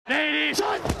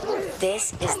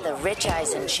This is the Rich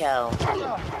Eisen Show.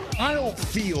 I don't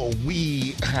feel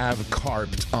we have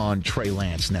carped on Trey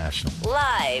Lance National.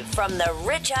 Live from the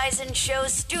Rich Eisen Show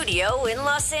studio in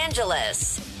Los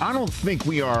Angeles. I don't think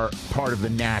we are part of the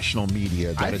national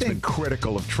media that has been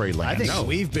critical of Trey Lance. I think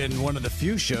we've been one of the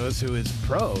few shows who is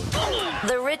pro.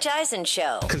 The Rich Eisen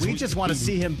Show. Because we just want to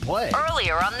see him play.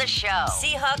 Earlier on the show,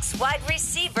 Seahawks wide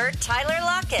receiver Tyler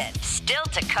Lockett. Still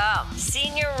to come,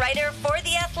 senior writer for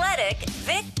The Athletic,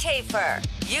 Vic Tafur.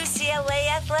 UCLA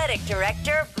Athletic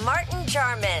Director Martin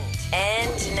Jarmond.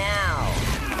 And now,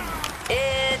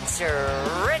 it's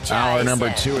Rich Eisen. Hour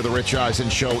number 2 of the Rich Eisen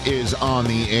Show is on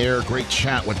the air. Great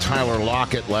chat with Tyler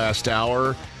Lockett last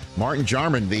hour. Martin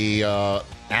Jarmond, the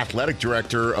athletic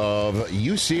director of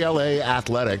UCLA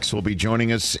Athletics, will be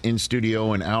joining us in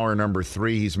studio in hour number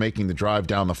 3. He's making the drive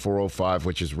down the 405,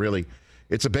 which is really,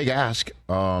 it's a big ask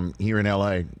here in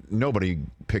L.A. Nobody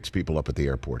picks people up at the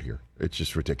airport here. It's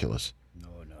just ridiculous.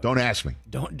 Don't ask me.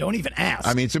 Don't even ask.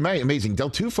 I mean, it's amazing.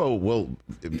 Del Tufo will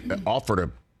offer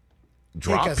to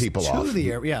drop people off.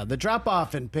 The drop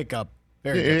off and pick up.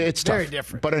 It's very tough.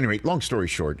 different. But anyway, long story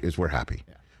short is we're happy.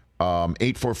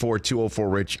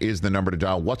 844-204-RICH is the number to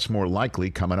dial. What's more likely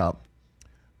coming up?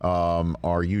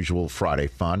 Our usual Friday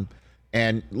fun.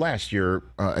 And last year,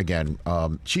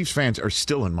 Chiefs fans are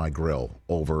still in my grill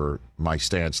over my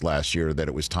stance last year that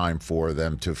it was time for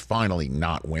them to finally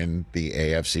not win the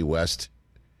AFC West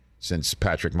since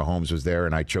Patrick Mahomes was there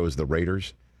and I chose the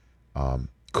Raiders.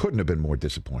 Couldn't have been more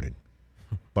disappointed.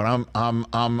 But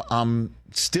I'm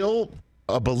still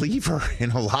a believer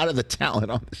in a lot of the talent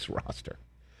on this roster.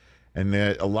 And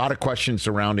a lot of questions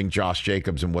surrounding Josh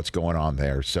Jacobs and what's going on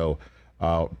there. So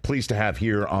pleased to have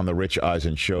here on the Rich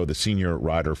Eisen Show the senior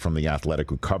writer from The Athletic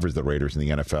who covers the Raiders in the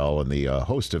NFL and the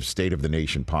host of State of the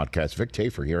Nation podcast, Vic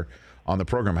Tafur, here on the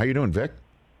program. How you doing, Vic?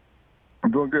 I'm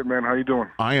doing good, man. How you doing?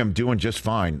 I am doing just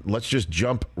fine. Let's just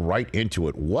jump right into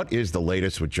it. What is the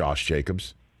latest with Josh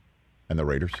Jacobs and the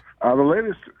Raiders? The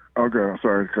latest – okay, I'm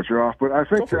sorry to cut you off. But I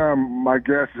think my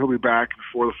guess is he'll be back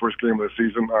before the first game of the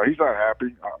season. He's not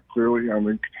happy, clearly. I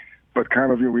think, but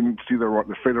kind of we need to see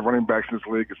the fate of running backs in this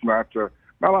league. It's not a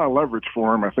lot of leverage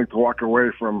for him. I think to walk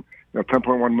away from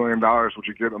 $10.1 million, which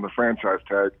you get on the franchise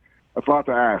tag, that's a lot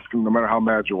to ask, no matter how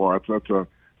mad you are.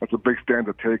 That's a big stand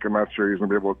to take. I'm not sure he's going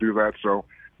to be able to do that. So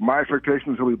my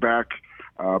expectation is he'll be back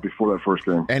before that first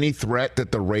game. Any threat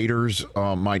that the Raiders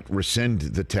might rescind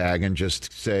the tag and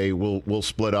just say we'll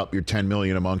split up your $10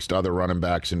 million amongst other running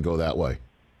backs and go that way?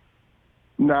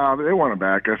 No, they want him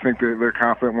back. I think they're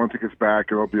confident once he gets back,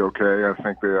 it'll be okay. I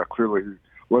think they clearly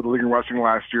led the league in rushing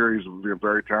last year. He's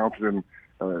very talented, and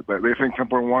they think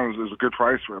 10.1 is a good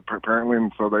price, apparently,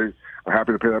 and so they are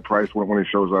happy to pay that price when he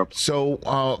shows up. So,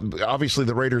 obviously,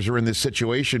 the Raiders are in this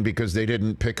situation because they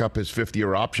didn't pick up his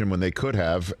fifth-year option when they could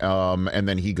have, and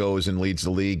then he goes and leads the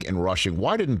league in rushing.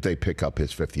 Why didn't they pick up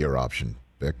his fifth-year option,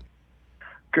 Vic?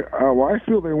 Well, I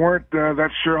feel they weren't that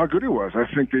sure how good he was. I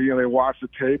think they watched the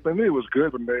tape and it was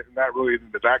good, but not really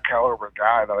that caliber of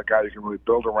guy, not a guy you can really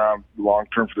build around long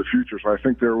term for the future. So I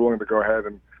think they were willing to go ahead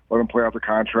and let him play out the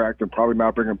contract and probably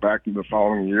not bring him back in the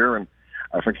following year. And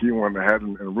I think he went ahead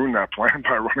and ruined that plan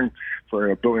by running for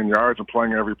 1 billion yards and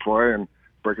playing every play and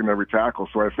breaking every tackle.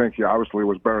 So I think he obviously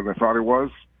was better than I thought he was,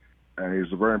 and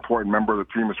he's a very important member of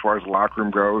the team as far as the locker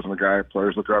room goes, and the guy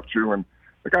players look up to, and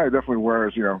the guy definitely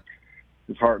wears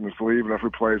his heart in his sleeve, and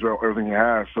definitely plays everything he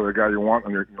has. So the guy you want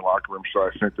in your locker room. So I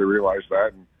think they realized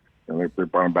that, and they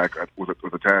brought him back with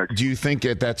a tag. Do you think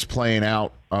that's playing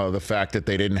out, the fact that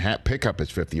they didn't pick up his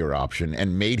fifth-year option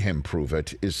and made him prove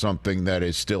it is something that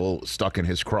is still stuck in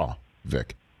his craw,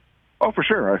 Vic? Oh, for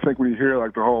sure. I think when you hear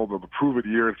the prove it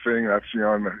year thing, that's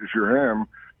and if you're him,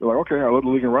 you're like, okay, I led the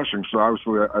league in rushing, so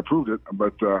obviously I proved it.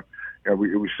 But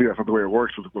we see that's not the way it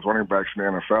works with running backs in the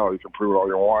NFL. You can prove it all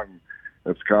you want. And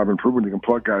it's kind of been proven you can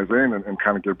plug guys in and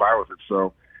kind of get by with it.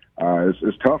 So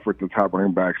it's tough with the top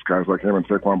running backs, guys like him and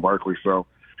Saquon Barkley. So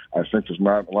I think there's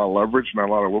not a lot of leverage, not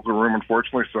a lot of wiggle room,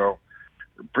 unfortunately. So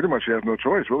pretty much he has no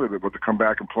choice, really, but to come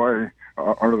back and play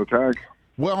under the tag.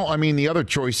 Well, I mean, the other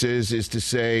choice is to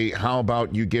say, how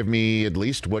about you give me at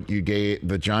least what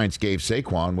the Giants gave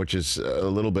Saquon, which is a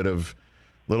little bit of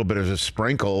a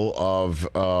sprinkle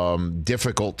of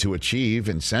difficult to achieve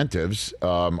incentives.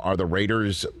 Are the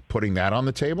Raiders putting that on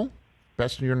the table,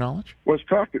 best of your knowledge? Well, it's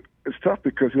tough. It's tough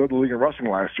because he led the league in rushing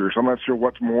last year, so I'm not sure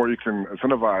what more you can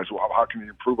incentivize. How can you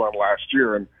improve on last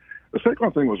year? And the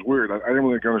Saquon thing was weird. I didn't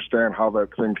really understand how that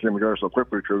thing came together so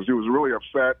quickly because he was really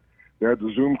upset. They had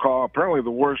the Zoom call, apparently the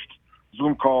worst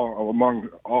Zoom call among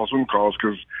all Zoom calls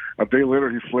because a day later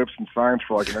he flips and signs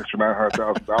for like an extra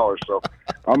 $900,000. So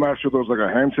I'm not sure there was like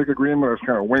a handshake agreement or it's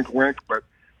kind of wink-wink, but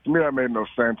to me that made no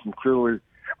sense. And clearly,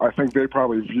 I think they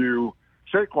probably view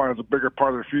Saquon as a bigger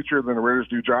part of the future than the Raiders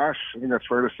do Josh. I think that's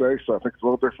fair to say. So I think it's a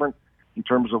little different in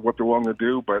terms of what they're willing to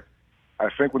do. But I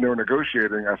think when they were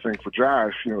negotiating, I think for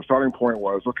Josh, the starting point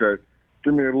was, okay,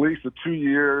 give me at least 2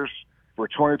 years for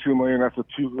 $22 million. That's the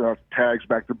two tags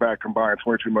back-to-back combined,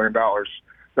 $22 million.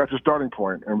 That's a starting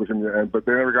point, but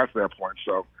they never got to that point.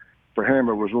 So for him,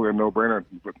 it was really a no-brainer,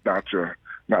 but not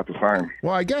to sign.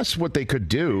 Well, I guess what they could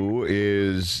do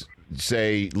is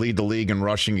say lead the league in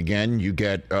rushing again. You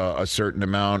get a certain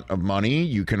amount of money.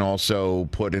 You can also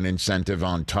put an incentive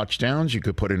on touchdowns. You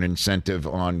could put an incentive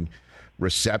on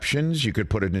receptions. You could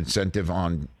put an incentive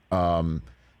on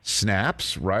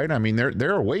snaps, right? I mean,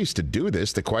 there are ways to do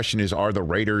this. The question is, are the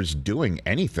Raiders doing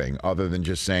anything other than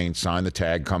just saying, sign the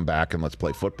tag, come back, and let's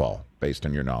play football, based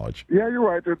on your knowledge? Yeah, you're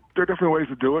right. There are definitely ways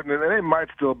to do it, and they might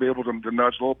still be able to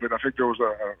nudge a little bit. I think there was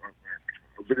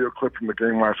a video clip from the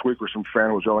game last week where some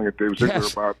fan was yelling at Dave Ziegler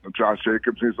about Josh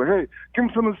Jacobs. He's like, hey, give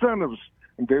him some incentives.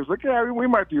 And Dave's like, yeah, we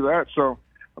might do that. So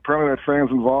apparently that fan's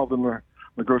involved in the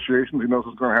negotiations. He knows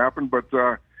what's going to happen. But,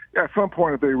 at some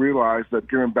point, if they realize that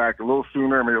getting back a little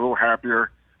sooner, maybe a little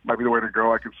happier, might be the way to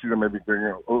go. I could see them maybe doing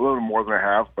a little more than they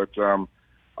have. But,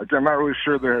 again, I'm not really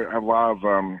sure they have a lot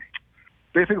of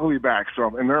they think he'll be back.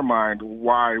 So in their mind,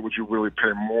 why would you really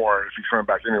pay more if he's coming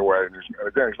back anyway? And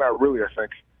again, he's not really, I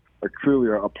think, clearly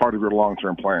a part of your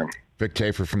long-term plan. Vic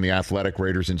Tafur from The Athletic,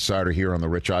 Raiders Insider here on the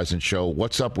Rich Eisen Show.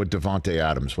 What's up with Davante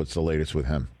Adams? What's the latest with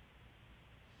him?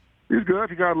 He's good.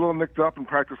 He got a little nicked up in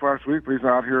practice last week, but he's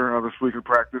out here this week in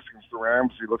practice against the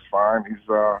Rams. He looks fine. He's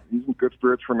in good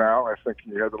spirits for now. I think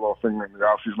he had the little thing in the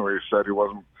offseason where he said he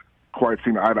wasn't quite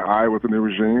seen eye to eye with the new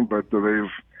regime, but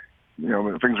they've,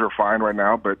 things are fine right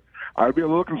now. But I'd be a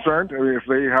little concerned. I mean, if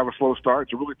they have a slow start,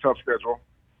 it's a really tough schedule.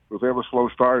 If they have a slow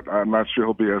start, I'm not sure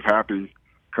he'll be as happy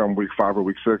come week 5 or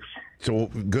week 6. So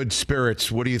good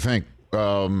spirits. What do you think?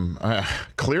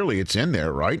 Clearly it's in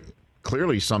there, right?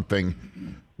 Clearly something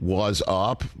was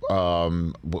up.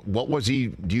 What was he,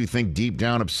 do you think, deep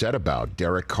down upset about?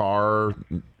 Derek Carr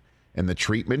and the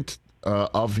treatment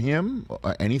of him?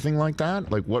 Anything like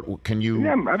that? Like, what can you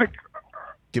I think,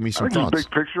 give me some thoughts? thoughts?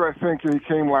 Big picture, I think he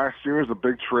came last year as a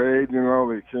big trade.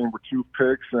 They came with 2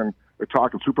 picks, and they're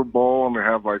talking Super Bowl, and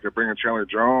they're bringing Chandler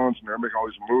Jones, and they're making all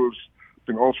these moves,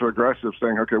 being ultra aggressive,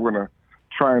 saying, okay, we're going to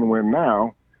try and win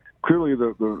now. Clearly,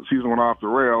 the season went off the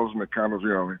rails, and it kind of,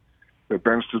 they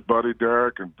benched his buddy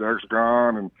Derek, and Derek's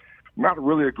gone, and not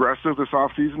really aggressive this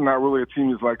offseason. Not really a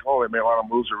team who's like, oh, they made a lot of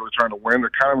moves. They're really trying to win.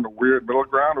 They're kind of in a weird middle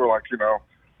ground. We're like,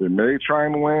 we may try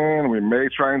and win. We may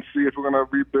try and see if we're going to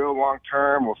rebuild long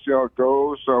term. We'll see how it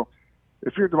goes. So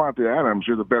if you're Davante Adams,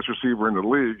 you're the best receiver in the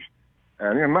league.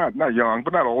 And not young,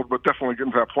 but not old, but definitely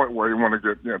getting to that point where you want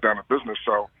to get down to business.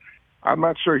 So I'm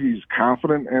not sure he's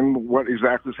confident in what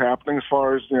exactly is happening as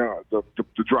far as the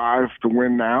drive to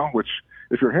win now. Which,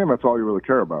 if you're him, that's all you really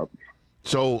care about.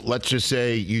 So let's just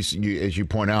say, you as you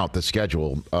point out, the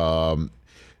schedule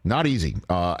not easy.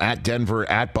 At Denver,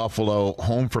 at Buffalo,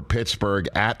 home for Pittsburgh,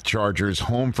 at Chargers,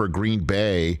 home for Green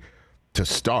Bay to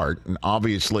start. And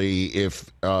obviously,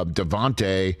 if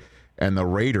Davante and the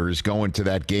Raiders go into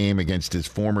that game against his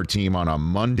former team on a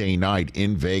Monday night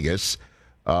in Vegas,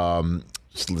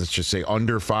 let's just say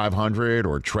under 500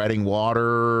 or treading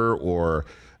water, or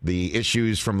the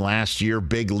issues from last year,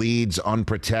 big leads,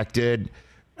 unprotected,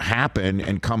 happen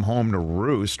and come home to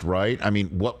roost, right? I mean,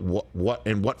 what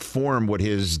in what form would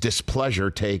his displeasure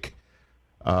take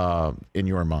in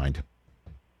your mind?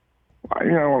 I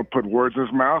don't want to put words in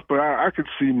his mouth, but I could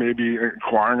see maybe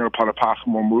inquiring about a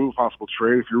possible move, possible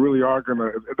trade. If you really are going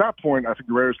to, at that point, I think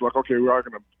the Raiders are like, okay, we are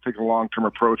going to take a long-term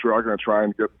approach. We are going to try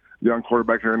and get a young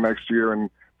quarterback here next year and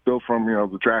build from,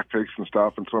 the draft picks and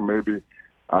stuff. And so maybe,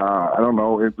 I don't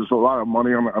know, there's a lot of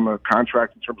money on the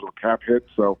contract in terms of a cap hit.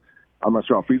 So I'm not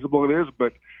sure how feasible it is,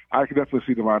 but I could definitely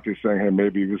see Davante saying, hey,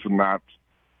 maybe this is not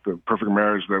the perfect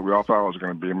marriage that we all thought it was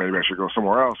going to be. Maybe I should go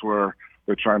somewhere else where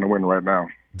they're trying to win right now.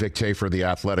 Vic Tafur, The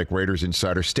Athletic, Raiders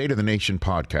Insider, State of the Nation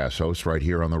podcast host right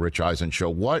here on the Rich Eisen Show.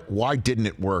 Why didn't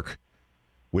it work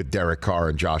with Derek Carr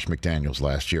and Josh McDaniels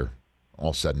last year,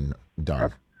 all said and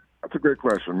done? That's a great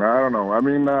question. I don't know. I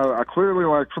mean, I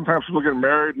clearly, sometimes people get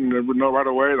married and they would know right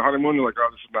away, the honeymoon, you're like, oh,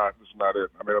 this is not it.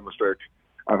 I made a mistake.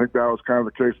 I think that was kind of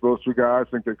the case for those 2 guys.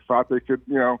 I think they thought they could,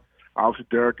 obviously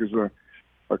Derek is a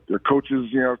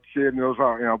coach's, kid, knows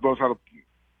how to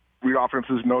read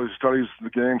offenses, he studies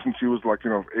the game since he was 8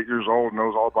 years old,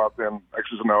 knows all about them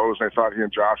X's and O's, and they thought he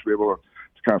and Josh would be able to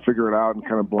kind of figure it out and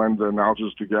kind of blend the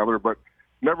knowledges together. But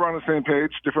never on the same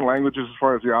page, different languages as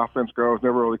far as the offense goes,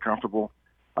 never really comfortable.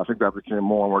 I think that became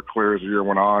more and more clear as the year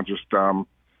went on. Just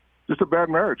a bad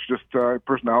marriage, just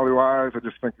personality-wise. I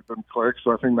just think it didn't click.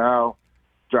 So I think now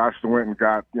Josh went and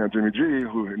got Jimmy G,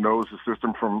 who knows the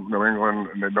system from New England,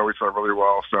 and they know each other really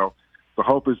well. So the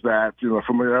hope is that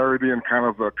familiarity and kind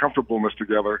of comfortableness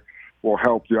together will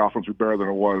help the offense be better than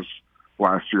it was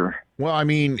last year. Well, I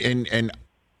mean, and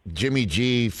Jimmy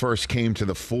G first came to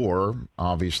the fore,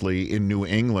 obviously, in New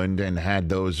England and had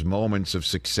those moments of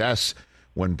success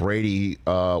when Brady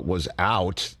was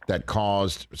out that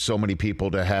caused so many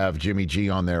people to have Jimmy G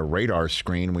on their radar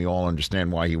screen. We all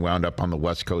understand why he wound up on the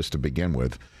West Coast to begin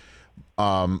with.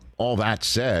 All that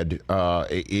said,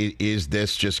 is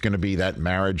this just going to be that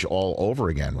marriage all over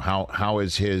again? How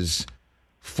is his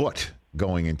foot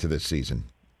going into this season?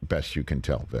 Best you can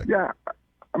tell, Vic. Yeah.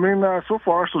 I mean, so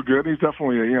far so good. He's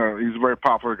definitely, he's a very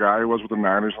popular guy. He was with the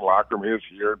Niners in the locker room. He is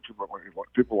here.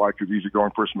 People like his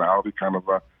easygoing personality. Kind of,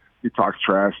 he talks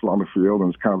trash on the field,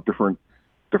 and it's kind of different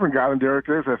guy than Derek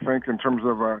is. I think in terms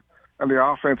of, and the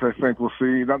offense, I think we'll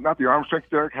see not the arm strength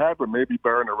Derek had, but maybe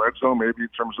better in the red zone. Maybe in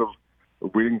terms of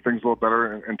reading things a little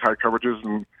better in tight coverages,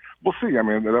 and we'll see. I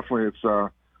mean, definitely,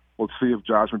 we'll see if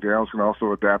Josh McDaniels can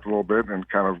also adapt a little bit and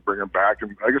kind of bring him back.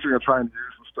 And I guess we're going to try and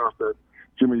use some stuff that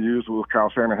Jimmy used with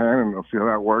Kyle Shanahan, and we'll see how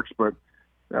that works. But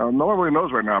no one really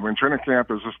knows right now. I mean, training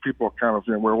camp is just people kind of,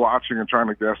 we're watching and trying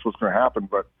to guess what's going to happen,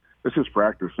 but it's just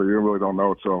practice, so you really don't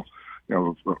know until,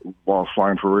 the ball's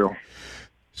flying for real.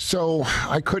 So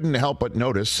I couldn't help but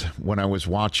notice when I was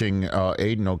watching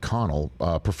Aiden O'Connell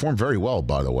perform very well,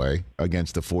 by the way,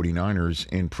 against the 49ers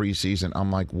in preseason.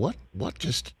 I'm like, what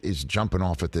just is jumping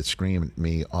off at the screen at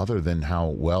me other than how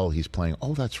well he's playing?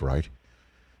 Oh, that's right.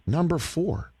 Number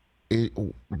 4.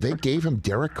 They gave him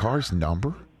Derek Carr's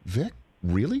number, Vic?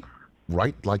 Really?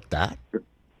 Right like that?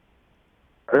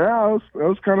 Yeah, it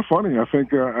was kind of funny. I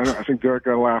think Derek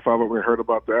got a laugh out of it when we heard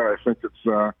about that. I think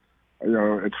it's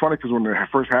it's funny because when it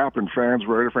first happened,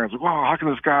 Raider fans were like, wow, how can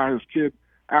this kid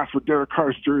ask for Derek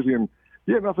Carr's jersey? And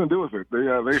he had nothing to do with it.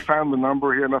 They found the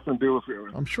number. He had nothing to do with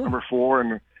it. I'm sure. Number 4,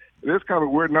 and it is kind of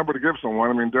a weird number to give someone.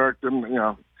 I mean, Derek didn't,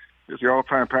 he's the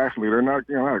all-time passing leader. Not,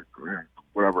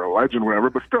 whatever, a legend, whatever,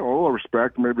 but still a little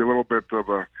respect, maybe a little bit of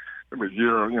maybe a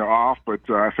year, off. But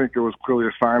I think it was clearly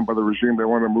a sign by the regime they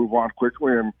wanted to move on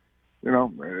quickly, and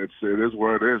it is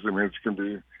what it is. I mean,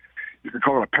 you can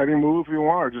call it a petty move if you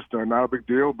want, or just not a big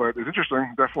deal. But it's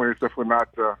interesting. It's definitely not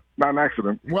an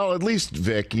accident. Well, at least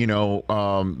Vic,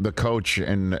 the coach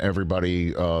and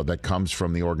everybody that comes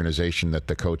from the organization that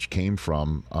the coach came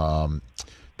from.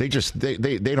 They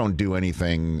don't do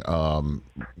anything,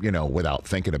 without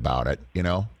thinking about it.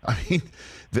 I mean,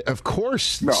 of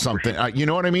course, something. You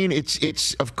know what I mean?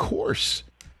 It's of course,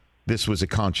 this was a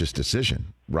conscious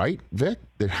decision, right, Vic?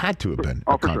 There had to have been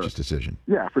a conscious decision.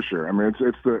 Yeah, for sure. I mean,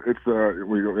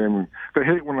 they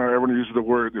hate when everyone uses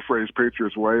the phrase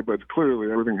Patriots way, but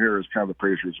clearly everything here is kind of the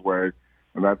Patriots way,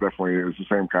 and that definitely is the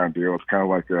same kind of deal. It's kind of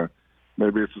like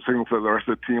maybe it's a signal to the rest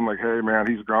of the team, like, hey, man,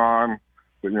 he's gone.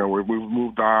 But, we've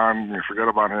moved on. Forget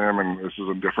about him, and this is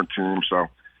a different team. So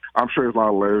I'm sure there's a lot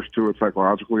of layers to it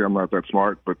psychologically. I'm not that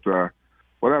smart, but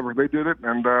whatever. They did it,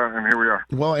 and here we are.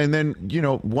 Well, and then,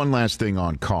 one last thing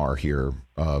on Carr here,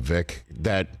 Vic,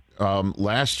 that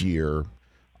last year,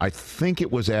 I think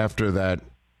it was after that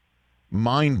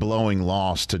mind-blowing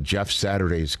loss to Jeff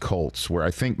Saturday's Colts, where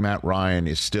I think Matt Ryan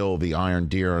is still the iron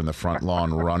deer on the front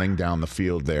lawn running down the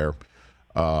field there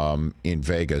in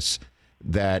Vegas,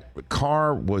 that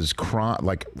Carr was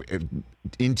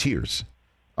in tears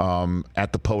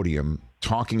at the podium,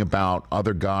 talking about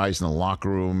other guys in the locker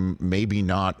room maybe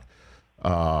not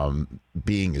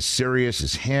being as serious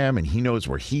as him, and he knows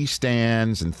where he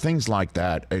stands and things like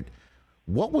that.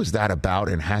 What was that about,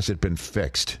 and has it been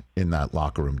fixed in that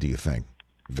locker room, do you think,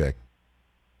 Vic?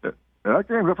 That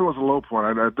game definitely was a low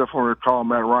point. I definitely recall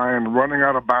Matt Ryan running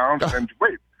out of bounds and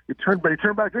wait. He turned back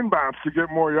inbounds to get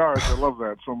more yards. I love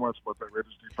that so much about that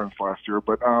Raiders defense last year.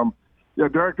 But,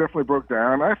 Derek definitely broke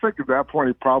down. I think at that point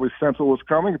he probably sensed what was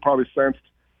coming. He probably sensed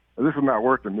this is not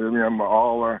working. I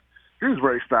mean, he was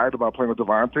very excited about playing with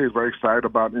Devontae. He was very excited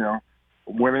about,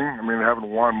 winning. I mean, they haven't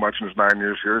won much in his 9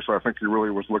 years here, so I think he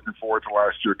really was looking forward to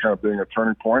last year kind of being a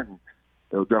turning point, and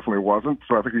it definitely wasn't.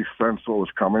 So I think he sensed what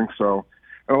was coming. So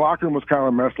and the locker room was kind of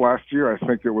a mess last year. I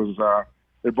think it was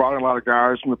they brought in a lot of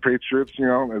guys from the Patriots, and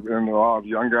a lot of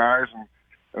young guys, and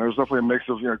there's definitely a mix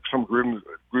of some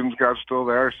Gruden's guys still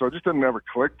there. So it just didn't ever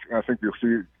click. And I think you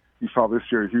saw this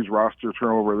year a huge roster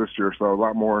turnover this year, so a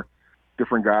lot more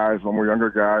different guys, a lot more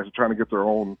younger guys trying to get their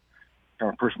own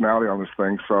kind of personality on this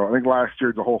thing. So I think last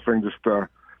year the whole thing just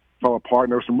fell apart.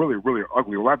 And there were some really, really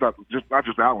ugly, not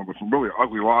just that one, but some really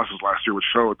ugly losses last year, which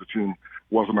showed the team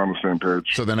wasn't on the same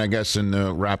page. So then I guess in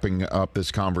wrapping up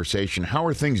this conversation, how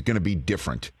are things going to be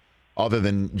different other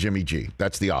than Jimmy G?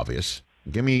 That's the obvious.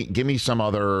 Give me some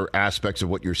other aspects of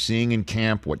what you're seeing in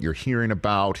camp, what you're hearing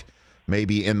about,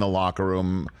 maybe in the locker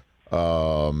room.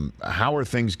 How are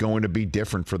things going to be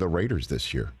different for the Raiders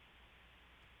this year?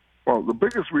 Well, the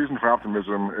biggest reason for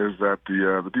optimism is that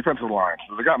the defensive line.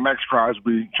 So they got Max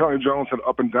Crosby. Charlie Jones had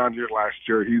up and down year last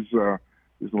year. He's in a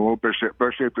little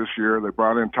better shape this year. They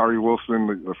brought in Tyree Wilson,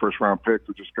 the first-round pick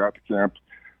that just got to camp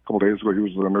a couple days ago. He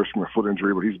was nursing a foot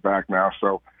injury, but he's back now.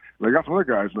 So they got some other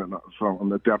guys on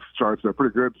the depth charts that are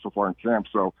pretty good so far in camp.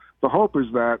 So the hope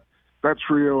is that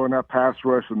trio and that pass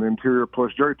rush and the interior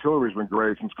push. Jerry Tillery's been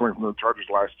great since coming from the Chargers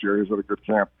last year. He's had a good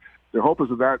camp. The hope is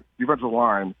that defensive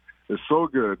line is so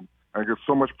good and gets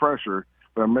so much pressure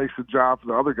that it makes the job for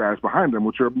the other guys behind them,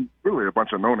 which are really a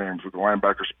bunch of no-names at the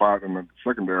linebacker spot and the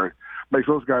secondary, makes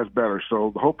those guys better.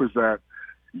 So the hope is that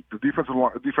the defensive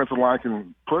line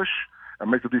can push and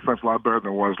make the defense a lot better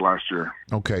than it was last year.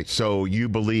 Okay, so you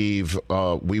believe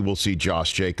we will see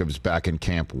Josh Jacobs back in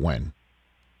camp when?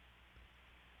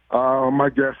 My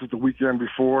guess is the weekend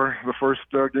before the first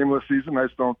game of the season. I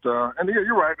just don't. And yeah,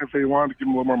 you're right. If they wanted to give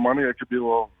him a little more money, it could be a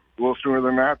little sooner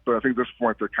than that. But I think at this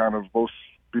point, most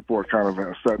people are kind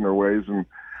of set in their ways, and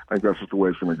I think that's just the way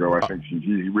it's going to go. I think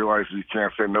he realizes he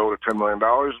can't say no to $10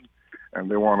 million, and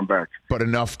they want him back. But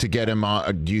enough to get him,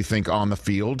 do you think, on the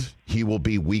field? He will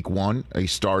be week one, a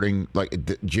starting,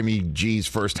 Jimmy G's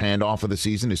first handoff of the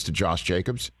season is to Josh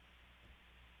Jacobs?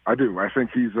 I do. I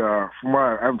think he's, from what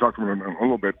I haven't talked to him in a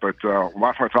little bit, but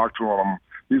last time I talked to him,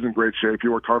 he's in great shape. He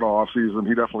worked hard all offseason.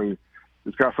 He's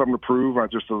got something to prove,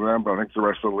 not just to them, but I think to the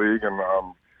rest of the league. And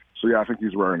so, yeah, I think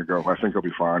he's raring to go. I think he'll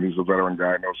be fine. He's a veteran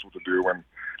guy, knows what to do, and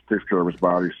takes care of his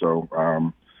body. So,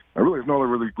 really, there's no other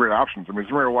really great options. I mean,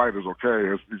 Zamir White is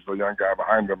okay. He's the young guy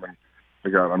behind him, and they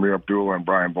got Amir Abdullah and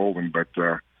Brian Bolden. But,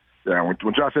 yeah, when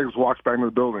Josh Jacobs walks back into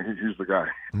the building, he's the guy.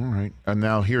 All right. And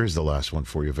now here's the last one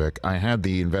for you, Vic. I had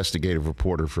the investigative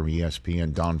reporter from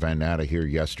ESPN, Don Van Natta, here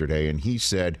yesterday, and he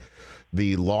said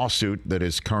the lawsuit that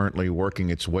is currently working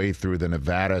its way through the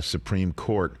Nevada Supreme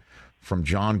Court from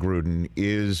John Gruden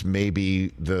is maybe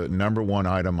the number one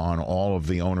item on all of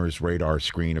the owners' radar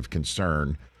screen of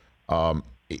concern.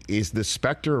 Is the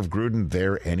specter of Gruden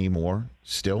there anymore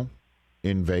still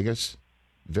in Vegas,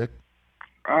 Vic?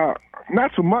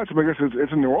 Not so much. I guess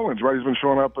it's in New Orleans, right? He's been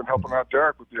showing up and helping out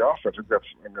Derek with the offense. I think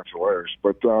that's hilarious.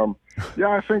 But yeah,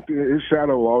 I think his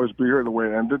shadow will always be here the way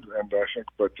it ended. And I think,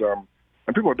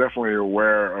 and people are definitely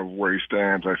aware of where he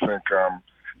stands. I think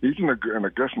he's in a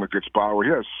good spot where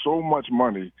he has so much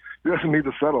money. He doesn't need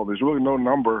to settle. There's really no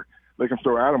number they can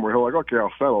throw at him where he'll okay,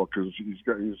 I'll settle because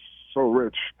he's so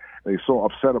rich and he's so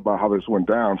upset about how this went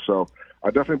down. So I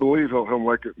definitely believe he'll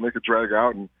make it drag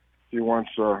out, and he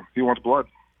wants blood.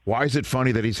 Why is it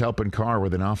funny that he's helping Carr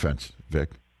with an offense,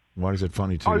 Vic? Why is it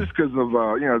funny to you? Just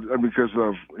because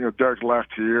of Derek's left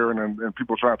here and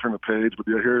people trying to turn the page. But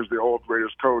here's the old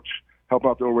Raiders coach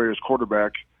helping out the old Raiders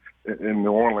quarterback in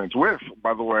New Orleans with,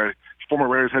 by the way, former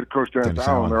Raiders head coach Dennis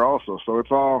Allen there also. So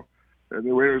it's all the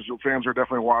Raiders fans are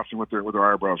definitely watching with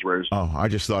their eyebrows raised. Oh, I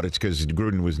just thought it's because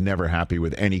Gruden was never happy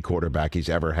with any quarterback he's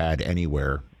ever had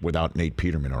anywhere without Nate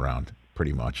Peterman around.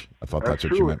 Pretty much. I thought that's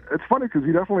what you meant. It's funny because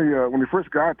he definitely, when he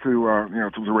first got to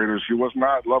the Raiders, he was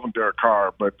not loving Derek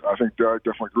Carr, but I think Derek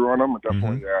definitely grew on him and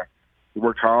definitely, he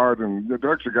worked hard. And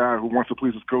Derek's a guy who wants to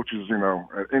please his coaches,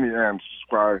 at any end. It's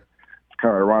why it's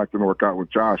kind of ironic it didn't work out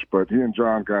with Josh, but he and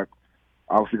John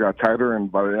obviously got tighter,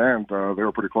 and by the end, they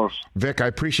were pretty close. Vic, I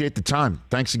appreciate the time.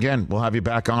 Thanks again. We'll have you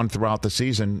back on throughout the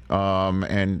season,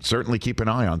 and certainly keep an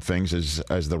eye on things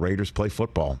as the Raiders play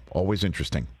football. Always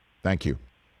interesting. Thank you.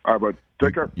 All right, bud.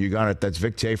 Take care. You got it. That's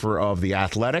Vic Tafur of The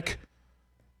Athletic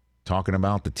talking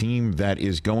about the team that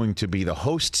is going to be the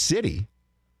host city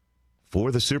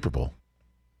for the Super Bowl.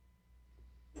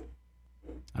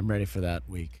 I'm ready for that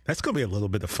week. That's going to be a little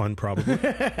bit of fun, probably.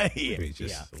 Yeah,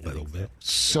 a little bit.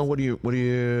 So what do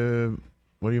you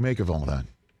make of all that?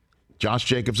 Josh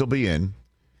Jacobs will be in.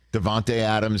 Devontae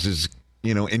Adams is,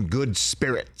 in good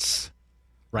spirits.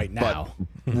 Right now.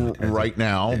 Right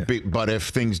now. Yeah. But if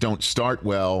things don't start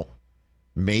well,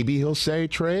 maybe he'll say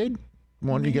trade.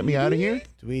 Want to get me out of here?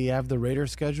 Do we have the Raider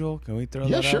schedule? Can we throw that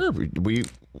Yeah, sure. up? We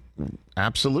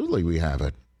absolutely we have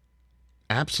it.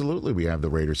 Absolutely we have the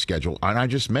Raiders schedule. And I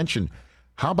just mentioned,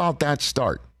 how about that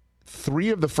start? 3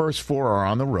 of the first 4 are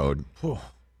on the road.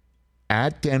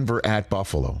 At Denver, at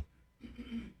Buffalo.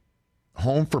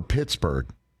 Home for Pittsburgh.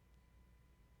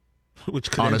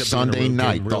 Which could on end a up being Sunday road game,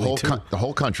 night, really, too. the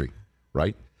whole country,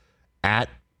 right? At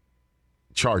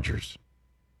Chargers.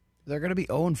 They're going to be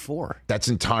 0-4. That's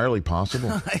entirely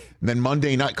possible. Then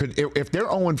Monday night, if they're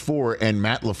 0-4 and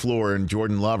Matt LaFleur and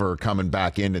Jordan Love are coming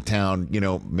back into town,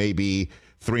 maybe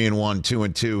 3-1,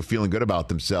 2-2, feeling good about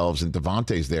themselves, and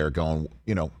Devontae's there going,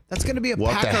 That's going to be a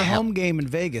what the Packer hell? home game in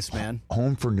Vegas, man.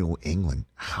 Home for New England.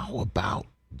 How about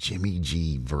Jimmy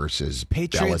G versus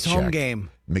Patriots Belichick? home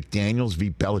game. McDaniels v.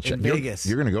 Belichick. In Vegas.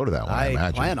 You're going to go to that one, I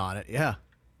imagine. Plan on it, yeah.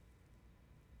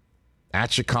 At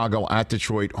Chicago, at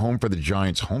Detroit, home for the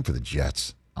Giants, home for the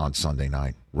Jets on Sunday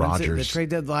night. Rodgers. The trade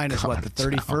deadline is what, the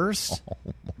coming 31st?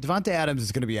 Devontae Adams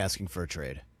is going to be asking for a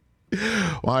trade.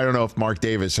 Well, I don't know if Mark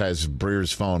Davis has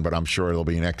Breer's phone, but I'm sure there'll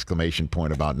be an exclamation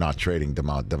point about not trading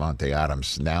Devontae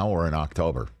Adams now or in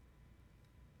October.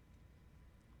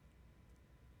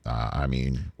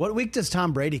 What week does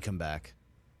Tom Brady come back?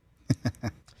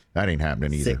 That ain't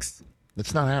happening either. 6th.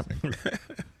 It's not happening.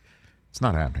 It's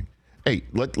not happening. Hey,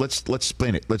 let's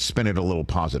spin it. Let's spin it a little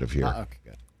positive here. Okay,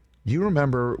 good. You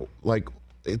remember,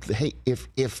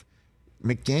 if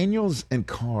McDaniels and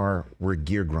Carr were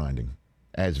gear grinding,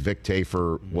 as Vic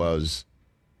Tafur was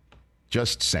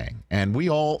just saying, and we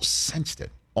all sensed it.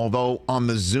 Although on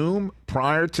the Zoom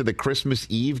prior to the Christmas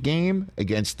Eve game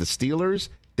against the Steelers,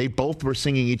 they both were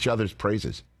singing each other's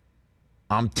praises.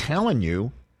 I'm telling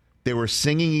you, they were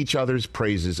singing each other's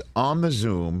praises on the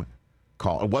Zoom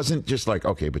call. It wasn't just like,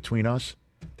 okay, between us,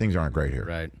 things aren't great here.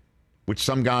 Right. Which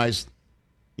some guys,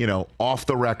 off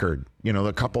the record,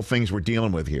 the couple things we're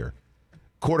dealing with here.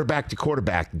 Quarterback to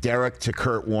quarterback, Derek to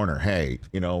Kurt Warner. Hey,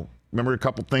 remember a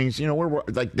couple things? We're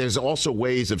like, there's also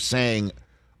ways of saying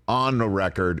on the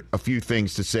record a few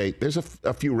things to say. There's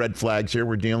a few red flags here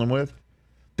we're dealing with.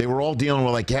 They were all dealing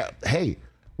with hey,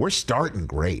 we're starting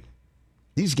great.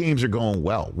 These games are going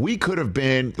well. We could have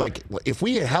been, if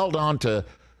we had held on to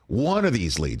one of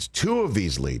these leads, two of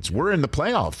these leads, we're in the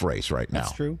playoff race right now.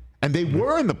 That's true. And they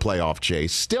were in the playoff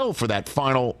chase still for that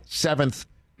final 7th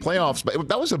playoffs. But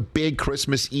that was a big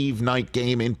Christmas Eve night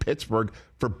game in Pittsburgh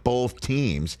for both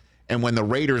teams. And when the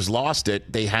Raiders lost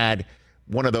it, they had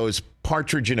one of those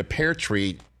partridge in a pear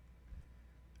tree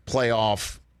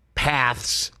playoff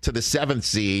paths to the 7th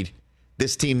seed.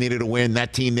 This team needed to win.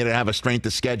 That team needed to have a strength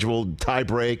of schedule, tie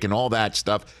break, and all that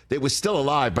stuff. They was still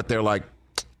alive, but they're like,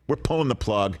 we're pulling the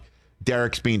plug.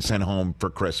 Derek's being sent home for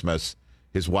Christmas.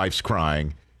 His wife's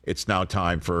crying. It's now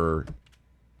time for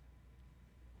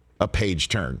a page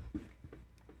turn.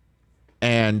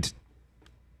 And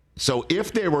so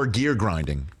if they were gear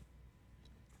grinding,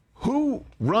 who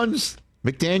runs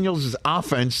McDaniels'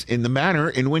 offense in the manner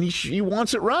in when he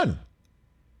wants it run?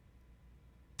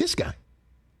 This guy.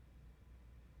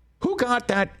 Who got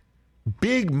that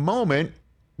big moment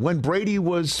when Brady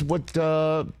was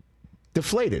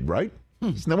deflated, right?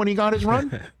 Isn't that when he got his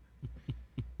run?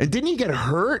 And didn't he get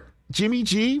hurt, Jimmy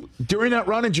G, during that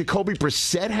run, and Jacoby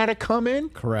Brissett had to come in?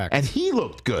 Correct. And he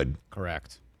looked good.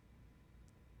 Correct.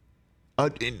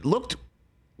 It looked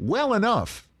well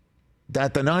enough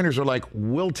that the Niners are like,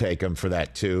 we'll take him for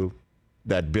that too,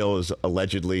 that Bill is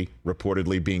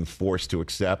reportedly being forced to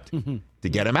accept to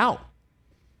get him out.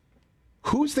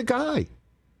 Who's the guy?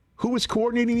 Who was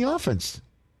coordinating the offense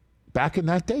back in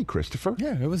that day, Christopher?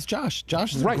 Yeah, it was Josh.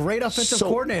 Josh is a great offensive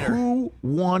coordinator. Who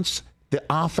wants the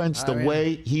offense the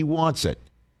way he wants it?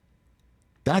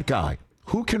 That guy.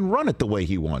 Who can run it the way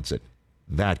he wants it?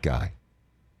 That guy.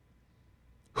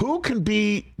 Who can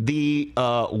be the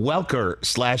Welker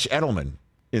 / Edelman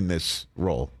in this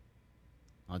role?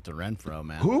 Not the Renfro,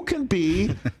 man. Who can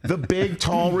be the big,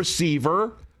 tall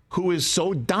receiver who is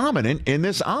so dominant in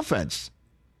this offense?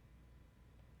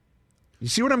 You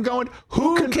see what I'm going?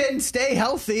 Who can stay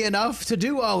healthy enough to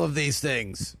do all of these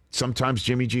things? Sometimes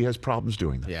Jimmy G has problems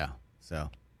doing that. Yeah, so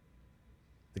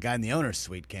the guy in the owner's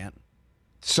suite can't.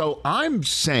 So I'm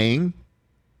saying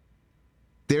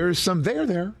there's some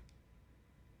there.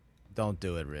 Don't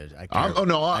do it, Ridge. I'm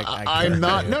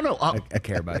not. No. I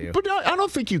care about you. But I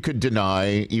don't think you could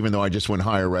deny, even though I just went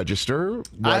higher register.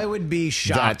 I would be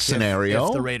shocked that scenario.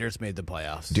 if the Raiders made the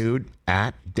playoffs. Dude,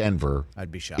 at Denver,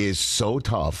 I'd be shocked. Is so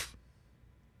tough.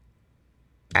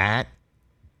 At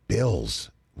Bills,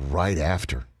 right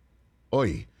after.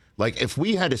 Oy. Like, if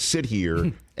we had to sit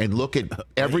here and look at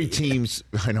every team's,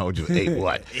 I know,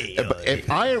 what? If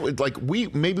I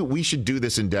maybe we should do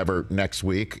this endeavor next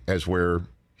week as we're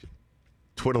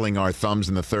twiddling our thumbs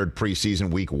in the third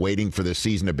preseason week, waiting for the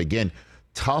season to begin.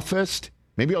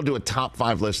 Maybe I'll do a top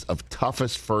 5 list of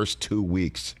toughest first 2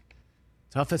 weeks.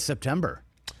 Toughest September.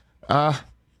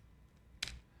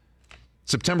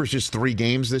 September's just 3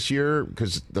 games this year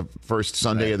because the first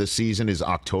Sunday of the season is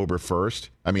October 1st.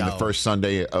 I mean, the first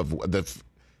Sunday of the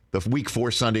week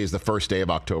 4 Sunday is the first day of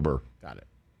October. Got it.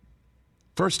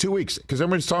 First 2 weeks, because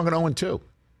everyone's talking 0-2.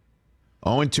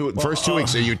 0-2, first 2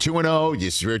 weeks. So you're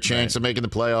 2-0, you're a chance of making the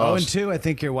playoffs. 0-2, I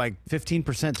think you're like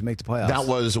 15% to make the playoffs. That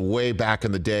was way back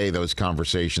in the day, those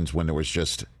conversations when there was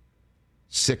just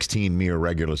 16 mere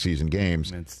regular season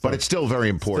games. But it's still very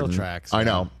important. Still tracks. I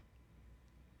know.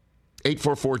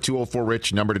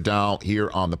 844-204-RICH, number to dial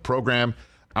here on the program.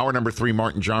 Hour number 3,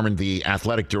 Martin Jarman, the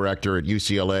athletic director at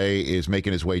UCLA, is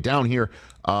making his way down here.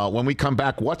 When we come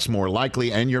back, what's more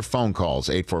likely? And your phone calls,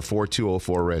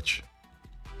 844-204-RICH.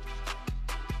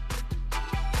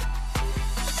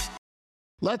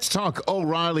 Let's talk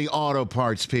O'Reilly Auto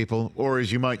Parts, people, or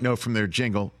as you might know from their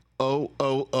jingle,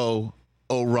 O-O-O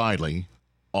O'Reilly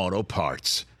Auto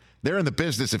Parts. They're in the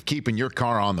business of keeping your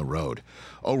car on the road.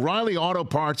 O'Reilly Auto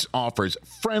Parts offers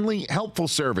friendly, helpful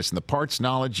service and the parts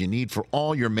knowledge you need for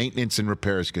all your maintenance and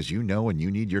repairs, because you know when you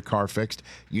need your car fixed,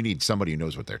 you need somebody who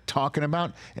knows what they're talking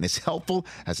about and is helpful,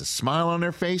 has a smile on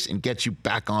their face, and gets you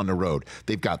back on the road.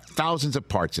 They've got thousands of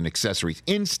parts and accessories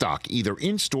in stock, either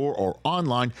in-store or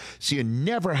online, so you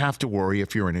never have to worry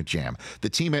if you're in a jam. The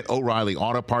team at O'Reilly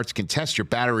Auto Parts can test your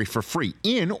battery for free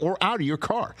in or out of your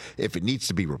car. If it needs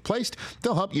to be replaced,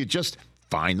 they'll help you just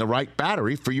find the right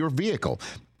battery for your vehicle.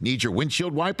 Need your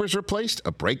windshield wipers replaced,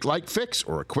 a brake light fix,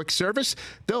 or a quick service?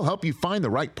 They'll help you find the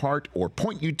right part or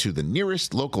point you to the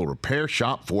nearest local repair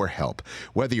shop for help.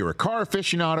 Whether you're a car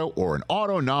aficionado or an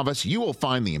auto novice, you will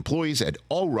find the employees at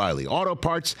O'Reilly Auto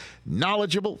Parts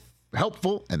knowledgeable,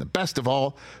 helpful, and the best of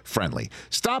all, friendly.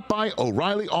 Stop by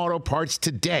O'Reilly Auto Parts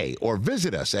today or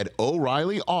visit us at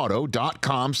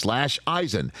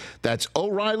O'ReillyAuto.com/Eisen. That's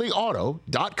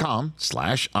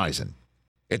O'ReillyAuto.com/Eisen.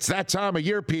 It's that time of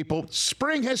year, people.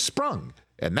 Spring has sprung,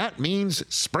 and that means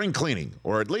spring cleaning,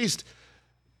 or at least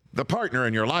the partner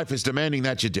in your life is demanding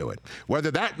that you do it. Whether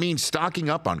that means stocking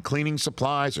up on cleaning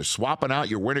supplies or swapping out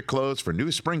your winter clothes for new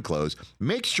spring clothes,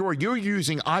 make sure you're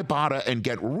using Ibotta and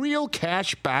get real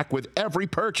cash back with every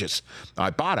purchase.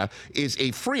 Ibotta is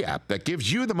a free app that gives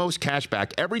you the most cash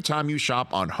back every time you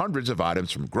shop on hundreds of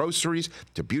items, from groceries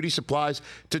to beauty supplies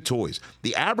to toys.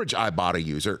 The average Ibotta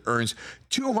user earns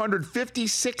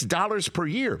 $256 per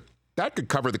year. That could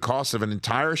cover the cost of an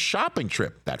entire shopping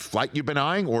trip, that flight you've been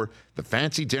eyeing, or the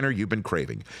fancy dinner you've been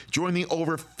craving. Join the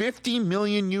over 50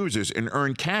 million users and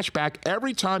earn cash back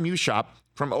every time you shop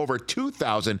from over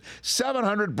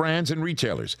 2,700 brands and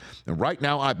retailers. And right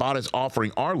now, Ibotta is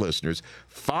offering our listeners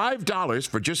 $5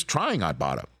 for just trying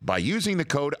Ibotta by using the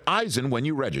code Eisen when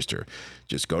you register.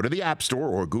 Just go to the App Store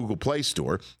or Google Play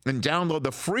Store and download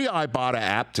the free Ibotta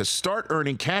app to start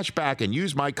earning cash back and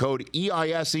use my code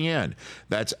EISEN.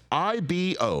 That's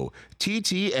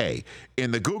IBOTTA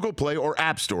in the Google Play or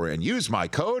App Store and use my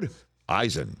code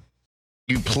Eisen.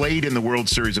 You played in the World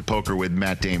Series of Poker with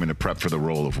Matt Damon to prep for the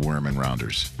role of Worm and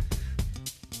Rounders.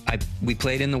 We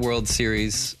played in the World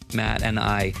Series, Matt and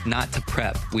I, not to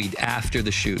prep. After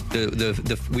the shoot,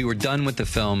 we were done with the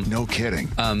film. No kidding.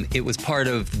 It was part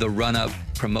of the run-up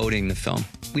promoting the film.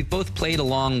 We both played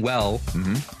along well,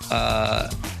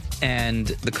 and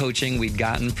the coaching we'd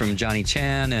gotten from Johnny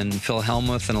Chan and Phil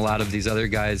Hellmuth and a lot of these other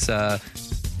guys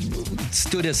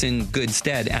stood us in good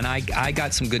stead. And I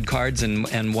got some good cards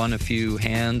and won a few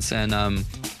hands and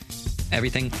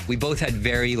everything. We both had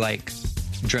very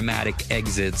dramatic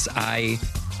exits. I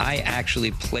actually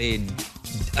played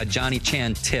a Johnny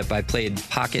Chan tip. I played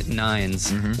pocket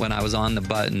nines when I was on the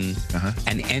button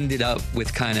and ended up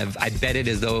with I bet it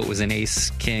as though it was an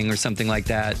ace king or something like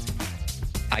that.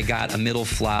 I got a middle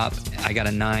flop. I got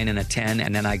a 9 and a 10,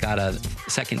 and then I got a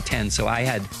second 10. So I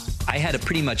had a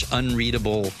pretty much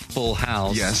unreadable full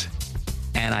house. Yes.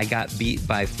 And I got beat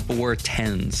by 4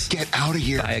 10s. Get out of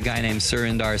here. By a guy named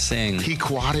Surinder Singh. He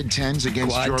quadded 10s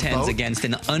against your boat? Quad 10s against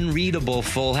an unreadable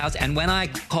full house. And when I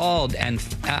called, and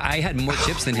I had more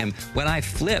chips than him, when I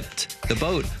flipped the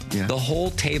boat, the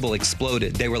whole table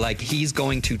exploded. They were like, he's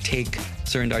going to take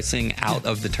Surinder Singh out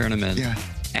of the tournament. Yeah.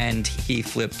 And he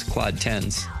flipped quad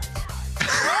 10s.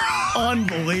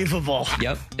 Unbelievable.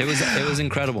 Yep, it was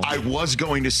incredible. I was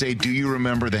going to say, do you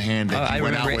remember the hand that you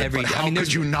went out with? But how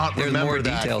could you not remember that?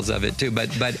 There's more details of it too.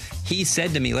 But he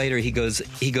said to me later, he goes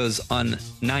on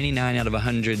 99 out of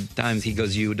 100 times, he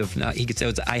goes, you would have not. He could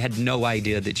say, I had no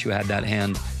idea that you had that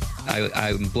hand.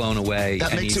 I'm blown away.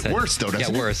 That makes it worse, though,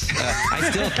 doesn't it? Yeah, worse. I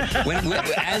still,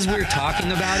 as we're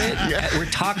talking about it, we're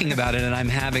talking about it, and I'm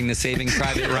having the Saving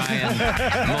Private Ryan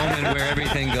moment where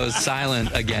everything goes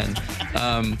silent again.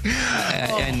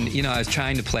 And, you know, I was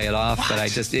trying to play it off, but I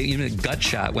just, even gut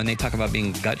shot, when they talk about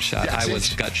being gut shot, I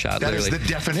was gut shot, literally. That is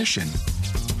the definition.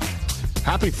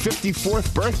 Happy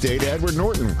 54th birthday to Edward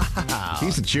Norton.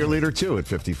 He's a cheerleader, too, at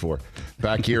 54.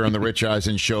 Back here on the Rich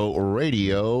Eisen Show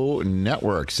Radio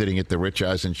Network, sitting at the Rich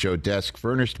Eisen Show desk,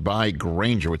 furnished by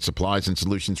Grainger with supplies and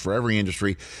solutions for every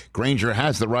industry. Grainger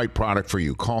has the right product for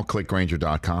you. Call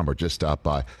clickgrainger.com or just stop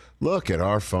by. Look at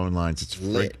our phone lines. It's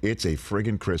a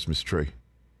friggin' Christmas tree.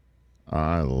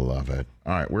 I love it.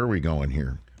 All right, where are we going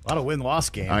here? A lot of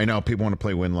win-loss game. I know. People want to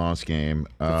play win-loss game.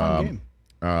 It's a fun game.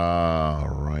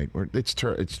 Right.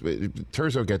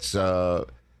 Turzo gets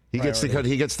he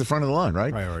gets the front of the line,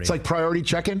 right? Priority. It's like priority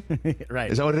check-in.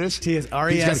 Right. Is that what it is? He's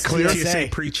got clear TSA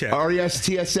pre-check.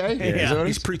 RESTSA? Yeah.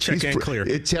 He's pre-checked and clear.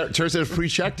 Turzo's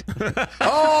pre-checked?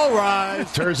 All right.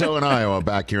 Turzo in Iowa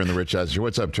back here in the Rich Eisen Show.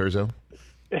 What's up, Turzo?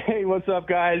 Hey, what's up,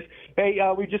 guys? Hey,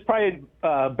 we just probably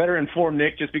better inform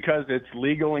Nick just because it's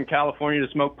legal in California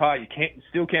to smoke pot. You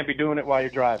still can't be doing it while you're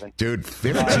driving. Dude,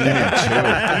 15 and 2.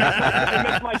 It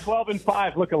makes my 12 and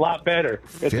 5 look a lot better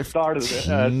at the start of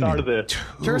the.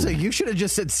 Turzo, you should have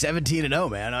just said 17 and 0,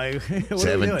 man.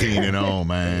 17 and 0,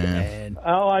 man.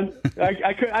 Oh, I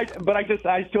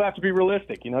still have to be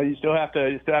realistic. You know, you still have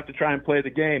to try and play the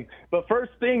game. But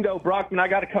first thing though, Brockman, I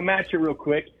got to come at you real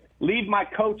quick. Leave my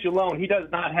coach alone. He does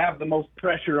not have the most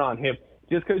pressure on him.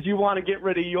 Just because you want to get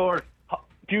rid of your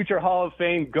future Hall of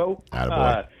Fame GOAT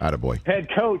Attaboy. head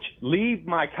coach, leave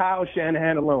my Kyle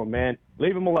Shanahan alone, man.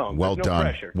 Leave him alone. Well There's no done.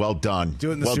 pressure. Well done.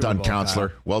 Well done, counselor.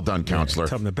 Kyle. Well done, counselor.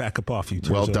 Tell him to back up off you, Turzo.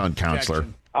 Well done, counselor.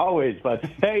 Always. But,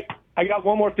 hey, I got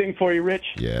one more thing for you, Rich.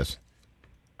 Yes.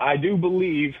 I do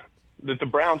believe that the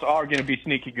Browns are going to be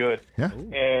sneaky good. Yeah.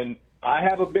 And I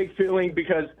have a big feeling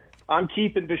because I'm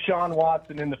keeping Deshaun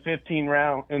Watson in the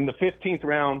 15th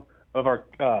round of our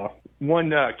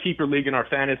one keeper league in our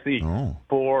fantasy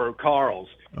for Carl's.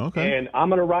 Okay. And I'm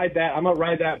gonna ride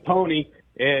that pony.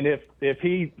 And if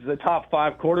he's the top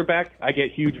 5 quarterback, I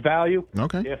get huge value.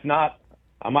 Okay. If not,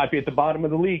 I might be at the bottom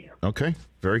of the league. Okay.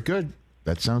 Very good.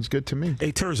 That sounds good to me.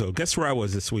 Hey, Turzo, guess where I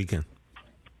was this weekend?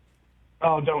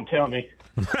 Oh, don't tell me.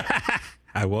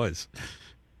 I was.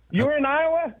 You were in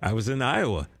Iowa? I was in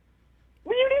Iowa.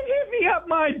 Well, you didn't hit me up,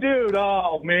 my dude.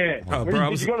 Oh, man. Oh,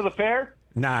 bro, Did you go to the fair?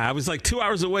 Nah, I was like 2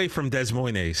 hours away from Des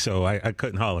Moines, so I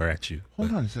couldn't holler at you.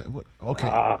 Hold on.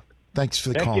 Okay. Thanks for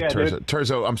the call, yeah, Turzo. dude.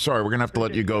 Turzo, I'm sorry. We're going to have to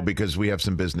let you go because we have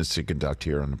some business to conduct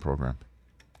here on the program.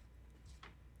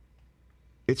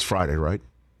 It's Friday, right?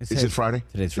 Is it Friday?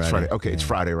 Today's Friday. It's Friday. Okay, it's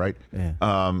Friday, right? Yeah.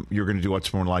 You're going to do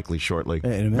what's more likely shortly. In a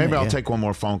minute, maybe I'll yeah. take one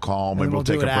more phone call. Maybe then we'll we'll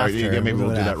take do a it break. after. Yeah, maybe We'll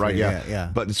we'll do do it that right. after. Yeah.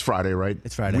 Yeah. But it's Friday, right?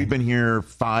 It's Friday. We've been here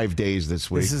 5 days this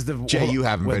week. This is the Jay, you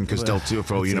haven't been because Del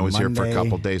Tufo, was here for a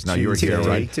couple of days. Now you were here, Tuesday,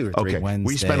 right? 2 or 3. Okay. We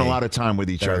Wednesday, spend a lot of time with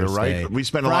each other, Thursday. right? We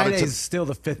spend a lot of time. Friday's still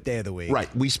the 5th day of the week.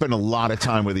 Right. We spend a lot of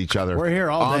time with each other. We're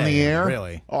here all on day, the air,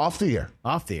 really. off the air.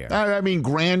 Off the air. I mean,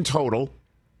 grand total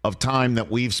of time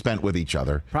that we've spent with each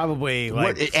other. Probably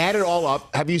Add it all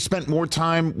up. Have you spent more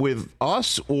time with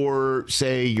us or,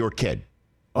 say, your kid?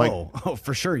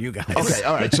 For sure, you guys. Okay,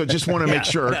 all right. So just want to make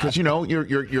sure because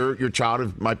your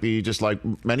child might be just like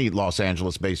many Los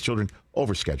Angeles-based children,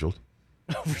 overscheduled.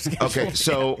 Okay,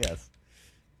 so Yes.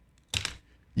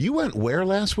 You went where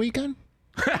last weekend?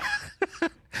 I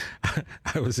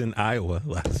was in Iowa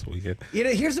last weekend.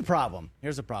 Here's the problem.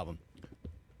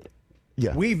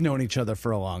 Yeah, We've known each other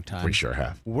for a long time. we sure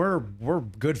have. We're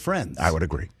good friends. I would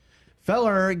agree.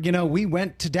 Feller, we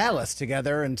went to Dallas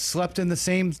together and slept in the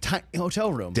same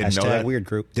hotel room. Didn't know that. Weird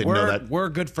group. Didn't know that. We're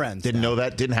good friends. Didn't now. know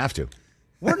that. Didn't have to.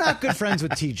 We're not good friends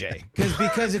with TJ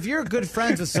because if you're good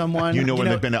friends with someone, You know when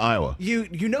they've been to Iowa. You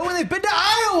know when they've been to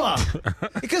Iowa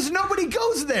because nobody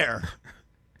goes there.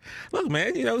 Look,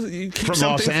 man, you keep From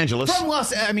Los Angeles. From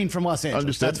Los Angeles.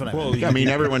 Understood. That's what I mean. Well, I mean,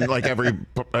 everyone, like every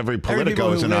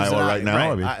Politico is in Iowa right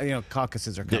now. Right. I mean,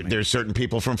 Caucuses are coming. there's certain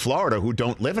people from Florida who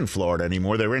don't live in Florida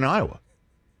anymore. They're in Iowa.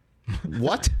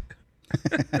 What?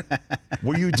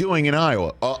 What are you doing in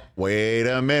Iowa? Oh, wait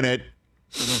a minute.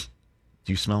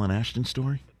 Do you smell an Ashton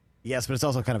story? Yes, but it's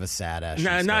also kind of a sad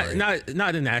Ashton story.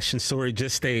 Not an Ashton story.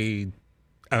 Just a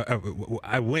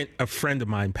friend of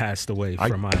mine passed away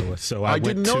from Iowa, so I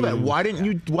didn't know that. Why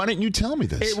didn't you tell me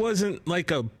this? It wasn't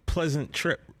like a pleasant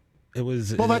trip. It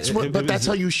was. Well, that's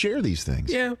how you share these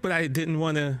things. Yeah, but I didn't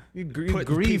want to. You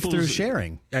grieve through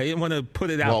sharing. I didn't want to put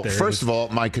it out Well, there. first of all,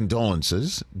 my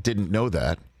condolences. Didn't know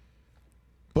that.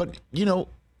 But,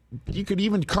 you could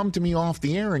even come to me off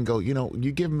the air and go,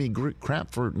 you give me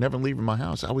crap for never leaving my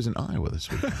house. I was in Iowa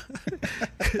this weekend.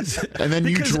 And then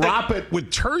you drop it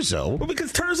with Turzo. Well,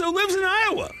 because Turzo lives in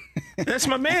Iowa. That's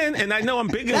my man, and I know I'm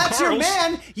big in That's Carl's. your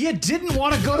man. You didn't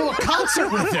want to go to a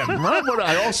concert with him. Right, but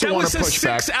I also want to push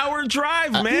back. That was a 6-hour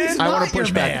drive, man. I want to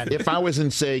push back. man. If I was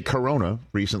in, say, Corona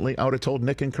recently, I would have told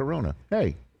Nick in Corona,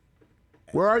 hey,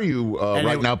 where are you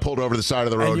right now? Pulled over the side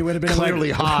of the road. And you would have been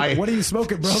clearly high. What are you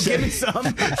smoking, bro? Give me some.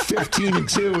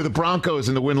 15-2 with the Broncos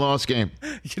in the win-loss game.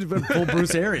 You could have been full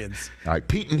Bruce Arians. All right,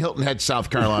 Pete in Hilton Head, South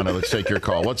Carolina. Let's take your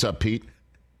call. What's up, Pete?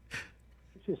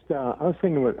 Just, I was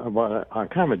thinking about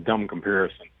kind of a dumb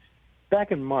comparison.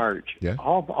 Back in March, Yeah.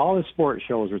 all the sports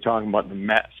shows were talking about the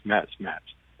Mets.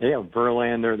 They have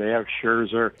Verlander, they have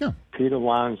Scherzer, Yeah. Pete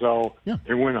Alonso. Yeah.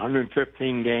 They win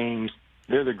 115 games.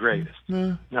 They're the greatest.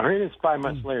 Now here it is 5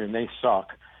 months later, and they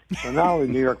suck. So now the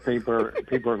New York people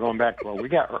are going back. Well, we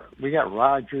got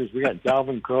Rogers, we got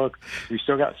Dalvin Cook, we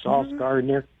still got Sauce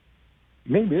Gardner.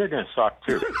 Maybe they're going to suck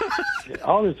too.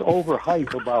 All this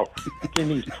overhype about getting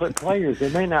these players, they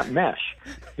may not mesh.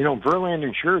 Verlander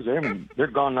and Scherzer, they're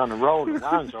gone down the road.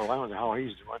 Alonso, I don't know how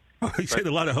he's doing. Oh, he's hit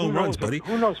a lot of home runs, buddy.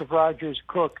 Who knows if Rogers,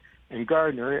 Cook, and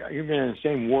Gardner even in the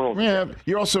same world? Yeah,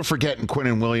 you're also forgetting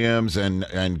Quinnen Williams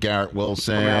and Garrett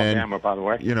Wilson. From Alabama, by the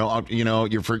way.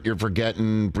 You're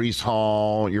forgetting Breece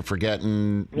Hall. You're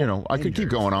forgetting. I could keep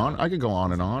going on. I could go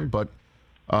on and on, but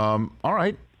all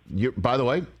right. By the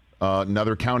way,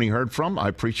 another county heard from. I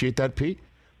appreciate that, Pete.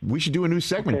 We should do a new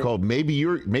segment called "Maybe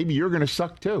You're Going to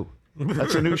Suck Too."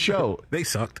 That's a new show. They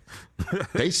sucked.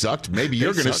 They sucked. Maybe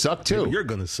you're going to suck too. Maybe you're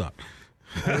going to suck.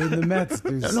 The Mets.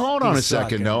 And hold on a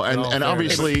second, no, and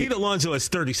obviously Pete Alonso has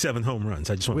 37 home runs.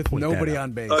 I just want to point nobody that out.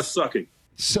 on base. Sucking.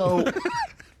 So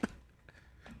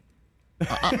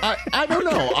I don't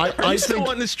know. Are you still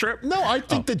on this trip? No, I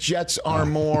think the Jets are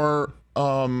more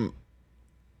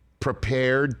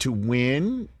prepared to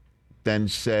win than,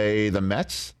 say, the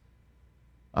Mets.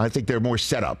 I think they're more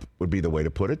set up, would be the way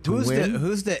to put it, to win.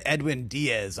 Who's the Edwin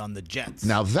Diaz on the Jets?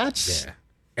 Now that's... Yeah.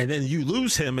 And then you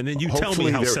lose him, and then you tell me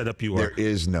how set up you are. There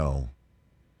is no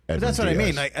Edwin That's what Diaz. I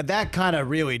mean. Like that kind of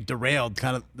really derailed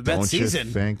kind of the Mets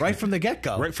season right from the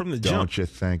get-go. Right from the jump. Don't you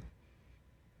think?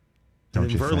 And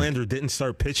Verlander didn't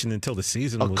start pitching until the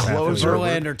season was closer.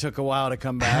 Verlander took a while to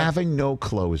come back. Having no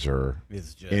closer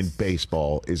in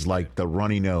baseball is like the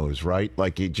runny nose, right?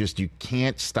 Like you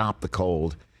can't stop the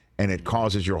cold, and it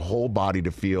causes your whole body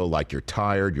to feel like you're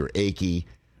tired, you're achy.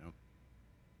 Yep.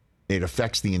 It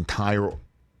affects the entire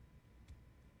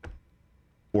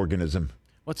organism.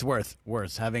 What's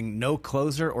worse, having no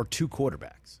closer or two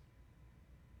quarterbacks?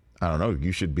 I don't know.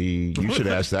 You should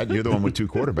ask that. You're the one with two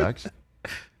quarterbacks.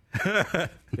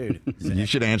 Dude, you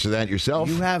should answer that yourself.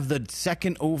 You have the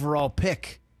second overall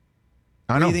pick.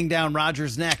 I know. Breathing down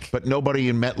Rodgers' neck. But nobody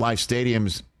in MetLife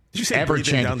Stadium's Did you say ever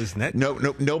breathing chanted. down his neck? No,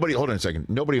 nobody. Hold on a second.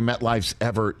 Nobody in MetLife's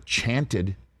ever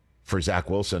chanted for Zach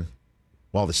Wilson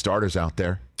while the starter's out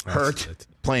there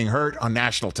playing hurt on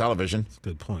national television. That's a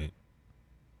good point.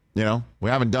 We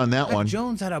haven't done that one.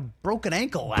 Jones had a broken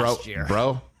ankle last year.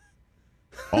 Bro,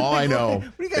 all I know what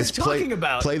are you guys is talking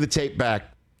about? Play the tape back.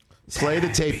 Play the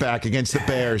tape back against the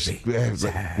Bears.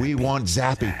 We want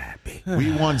Zappy.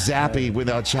 We want Zappy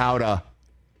without Chowder.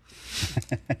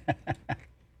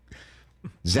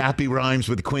 Zappy rhymes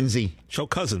with Quincy. Show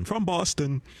cousin from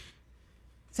Boston.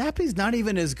 Zappy's not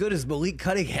even as good as Malik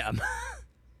Cunningham.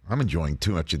 I'm enjoying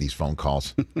too much of these phone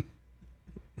calls.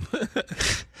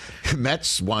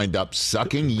 Mets wind up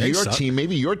sucking.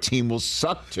 Maybe your team will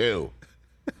suck too.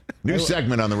 New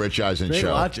segment on the Rich Eisen Great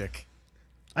Show. Logic.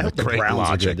 I hope the Browns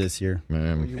are good this year.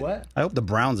 You what? I hope the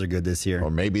Browns are good this year. Or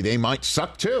maybe they might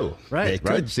suck too. Right.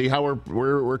 Right. See how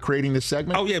we're creating this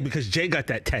segment? Oh yeah, because Jay got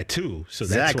that tattoo, so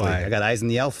that's why I got Eyes in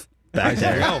the Elf back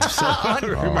there. On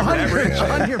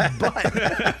your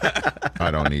butt. I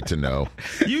don't need to know.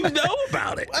 You know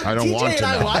about it. I don't want to know.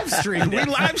 I live streamed it.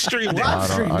 We live streamed it.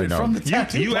 I know. From the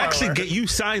tattoo You actually parlor. you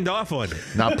signed off on it.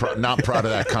 Not proud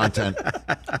of that content.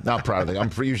 Not proud of it.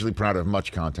 I'm usually proud of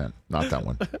much content. Not that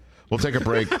one. We'll take a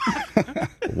break.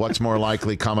 What's more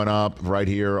likely coming up right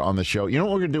here on the show? You know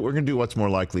what we're going to do? We're going to do what's more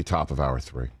likely top of hour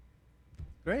 3.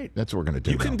 Great. That's what we're going to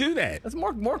do. You can do that. That's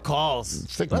more calls.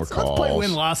 Let's take more calls. Let's play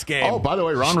win-loss game. Oh, by the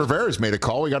way, Ron Rivera's made a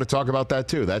call. We got to talk about that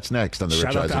too. That's next on the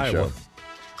Rich Shout out to Eisen Show. Iowa.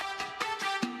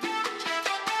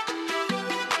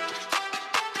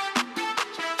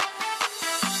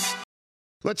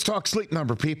 Let's talk Sleep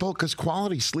Number, people, because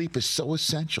quality sleep is so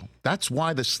essential. That's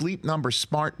why the Sleep Number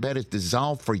smart bed is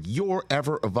designed for your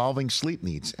ever-evolving sleep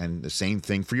needs, and the same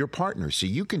thing for your partner, so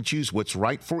you can choose what's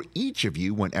right for each of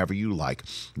you whenever you like.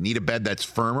 Need a bed that's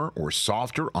firmer or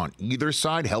softer on either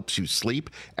side, helps you sleep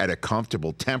at a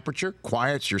comfortable temperature,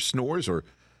 quiets your snores or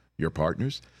your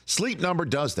partner's? Sleep Number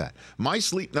does that. My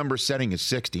Sleep Number setting is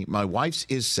 60. My wife's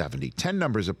is 70. 10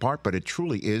 numbers apart, but it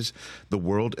truly is the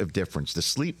world of difference. The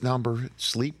Sleep Number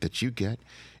sleep that you get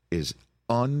is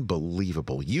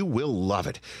unbelievable. You will love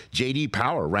it. J.D.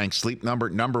 Power ranks Sleep Number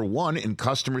number 1 in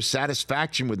customer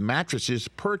satisfaction with mattresses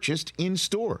purchased in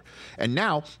store. And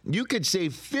now you could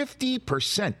save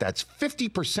 50%. That's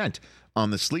 50% on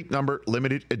the Sleep Number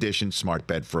limited edition smart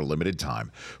bed for a limited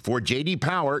time. For J.D.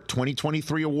 Power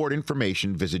 2023 award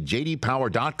information, visit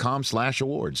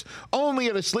jdpower.com/awards. Only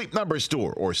at a Sleep Number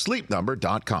store or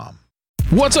sleepnumber.com.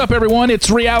 What's up, everyone? It's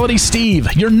Reality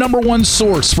Steve, your number one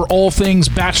source for all things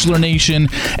Bachelor Nation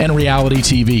and reality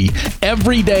TV.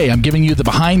 Every day, I'm giving you the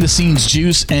behind-the-scenes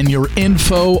juice and your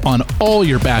info on all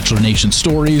your Bachelor Nation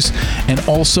stories, and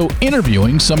also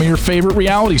interviewing some of your favorite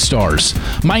reality stars.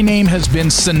 My name has been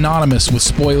synonymous with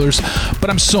spoilers, but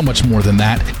I'm so much more than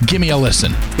that. Give me a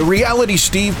listen. The Reality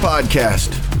Steve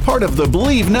Podcast, part of the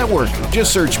Believe Network.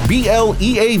 Just search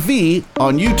BLEAV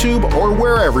on YouTube or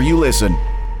wherever you listen.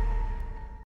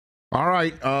 All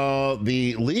right,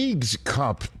 the League's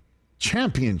Cup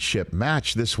championship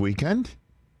match this weekend.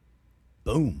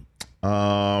 Boom.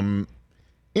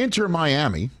 Inter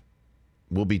Miami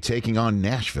will be taking on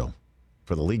Nashville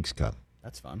for the League's Cup.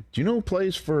 That's fun. Do you know who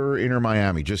plays for Inter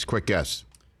Miami? Just quick guess.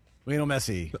 Lionel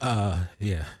Messi.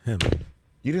 Yeah, him.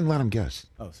 You didn't let him guess.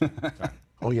 Oh, sorry.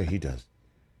 Oh, yeah, he does.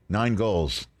 9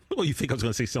 goals. Well, you think I was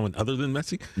going to say someone other than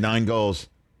Messi? 9 goals.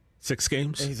 6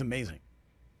 games? Yeah, he's amazing.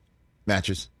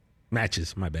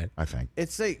 Matches, my bad. I think.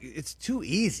 It's too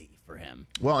easy for him.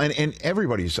 Well, and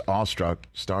everybody's awestruck,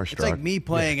 starstruck. It's like me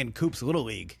playing in Coop's Little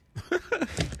League.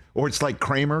 Or it's like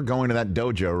Kramer going to that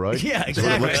dojo, right? Yeah, That's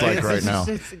exactly. what it looks like right now.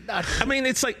 I mean,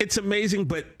 it's amazing,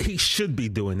 but he should be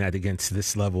doing that against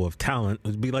this level of talent. It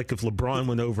would be like if LeBron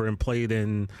went over and played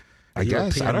in I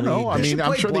guess. I don't know. League. I mean,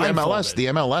 I'm sure the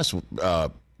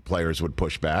MLS players would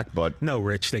push back, but no,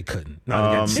 Rich, they couldn't.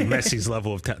 Not against Messi's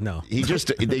level of talent. No,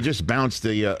 they just bounced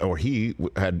he had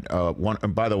one.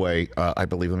 And by the way, I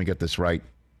believe. Let me get this right.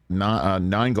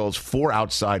 9 goals, 4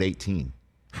 outside 18.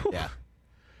 Yeah,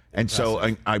 and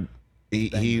so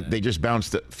they just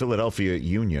bounced the Philadelphia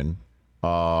Union,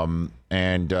 and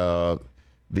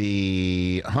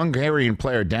the Hungarian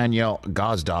player Daniel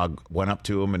Gazdag went up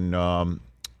to him and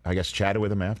I guess chatted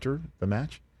with him after the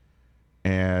match,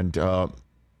 and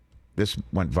this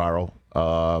went viral.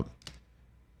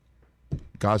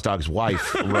 Gazdag's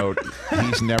wife wrote,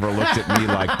 "He's never looked at me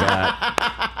like that."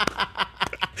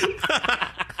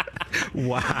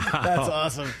 Wow, that's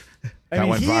awesome. That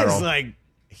went viral. Is like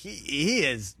he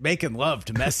is making love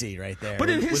to Messi right there. But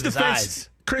in his defense, eyes.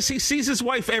 Chris, he sees his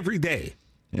wife every day.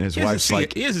 And his wife's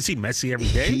like, he doesn't see Messi every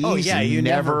day. You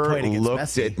never looked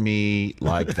Messi. at me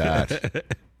like that.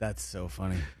 That's so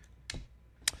funny.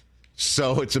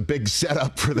 So it's a big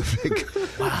setup for the big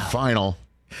final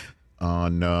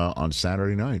on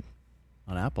Saturday night.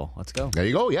 On Apple. Let's go. There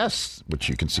you go. Yes, which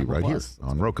you can see Apple right Plus. here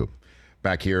on Roku.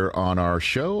 Back here on our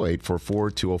show,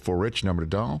 844-204-RICH, number to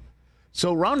dial.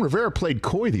 So Ron Rivera played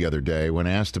coy the other day when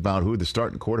asked about who the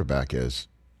starting quarterback is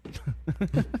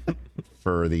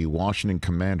for the Washington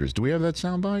Commanders. Do we have that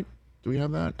soundbite? Do we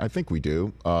have that? I think we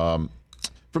do. From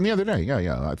the other day.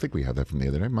 Yeah. I think we have that from the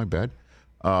other day. My bad.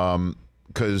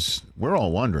 Because we're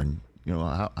all wondering,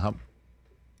 how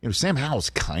Sam Howell's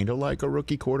kind of like a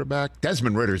rookie quarterback.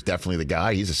 Desmond Ritter's definitely the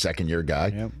guy. He's a second-year guy.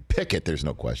 Yep. Pickett, there's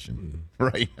no question,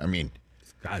 right? I mean,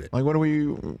 got it. Like, what are we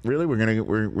really? We're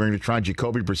gonna try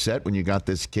Jacoby Brissett when you got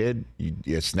this kid.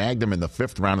 You snagged him in the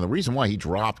 5th round, and the reason why he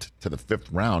dropped to the 5th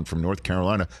round from North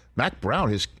Carolina, Mac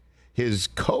Brown, his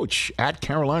coach at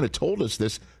Carolina, told us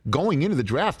this going into the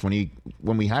draft when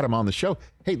we had him on the show.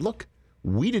 Hey, look,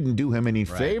 we didn't do him any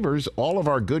favors. All of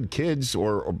our good kids,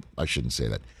 or I shouldn't say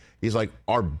that. He's like,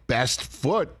 our best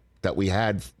foot that we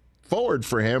had forward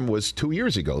for him was 2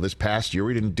 years ago. This past year,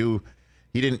 he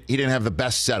didn't have the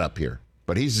best setup here.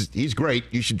 But he's great.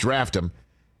 You should draft him.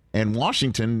 And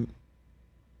Washington,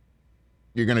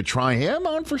 you're going to try him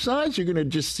on for size? You're going to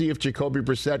just see if Jacoby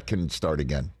Brissett can start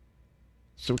again?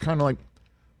 So kind of like,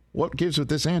 what gives with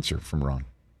this answer from Ron?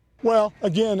 Well,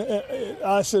 again,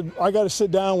 I said I got to sit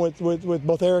down with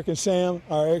both Eric and Sam,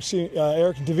 Eric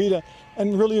and Tavita,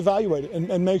 and really evaluate it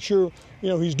and make sure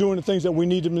he's doing the things that we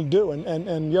need him to do.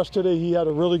 And yesterday he had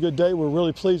a really good day. We're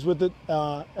really pleased with it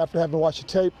after having watched the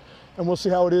tape. and we'll see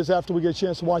how it is after we get a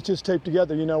chance to watch this tape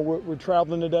together. You know, we're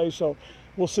traveling today, so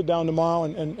we'll sit down tomorrow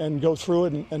and go through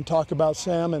it and talk about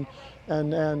Sam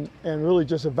and really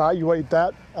just evaluate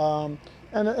that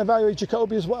and evaluate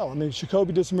Jacoby as well. I mean,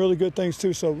 Jacoby did some really good things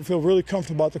too, so we feel really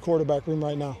comfortable about the quarterback room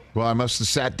right now. Well, I must have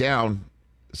sat down.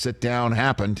 Sit down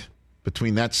happened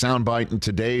between that soundbite and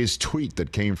today's tweet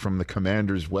that came from the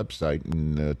Commanders' website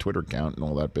and Twitter account and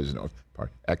all that business.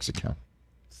 X account.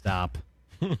 Stop.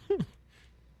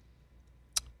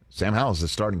 Sam Howell is the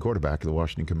starting quarterback of the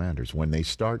Washington Commanders. When they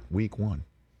start week 1,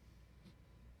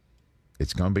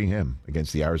 it's going to be him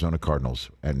against the Arizona Cardinals.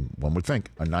 And one would think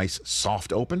a nice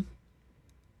soft open.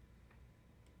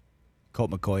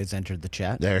 Colt McCoy has entered the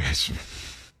chat. There it is.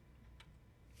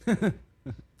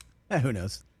 Who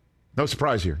knows? No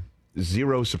surprise here.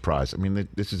 Zero surprise. I mean,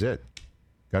 this is it.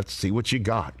 Got to see what you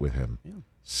got with him. Yeah.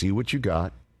 See what you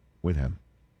got with him.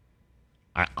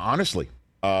 I honestly,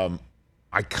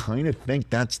 I kind of think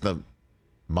that's the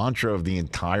mantra of the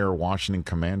entire Washington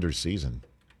Commanders season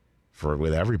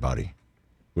with everybody.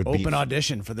 Open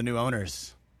audition for the new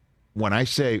owners. When I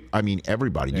say, I mean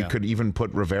everybody. Yeah. You could even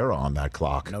put Rivera on that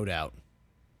clock. No doubt.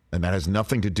 And that has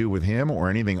nothing to do with him or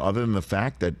anything other than the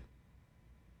fact that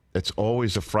it's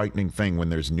always a frightening thing when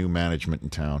there's new management in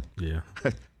town. Yeah.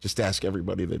 Just ask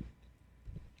everybody that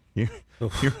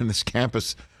you're in this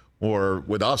campus or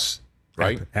with us,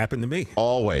 right? Happened to me.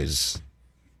 Always.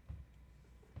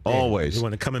 Always. You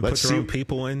want to come and put your own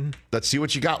people in? Let's see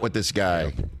what you got with this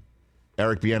guy. Yeah.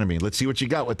 Eric Bieniemy. Let's see what you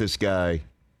got with this guy.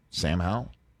 Sam Howell.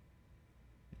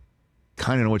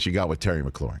 Kind of know what you got with Terry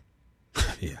McLaurin.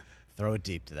 Yeah. Throw it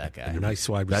deep to that guy. A nice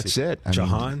wide receiver. That's it.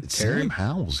 Jahan, Terry. Sam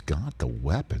Howell's got the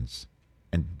weapons.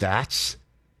 And that's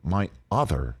my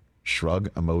other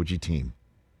shrug emoji team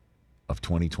of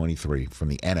 2023 from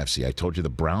the NFC. I told you the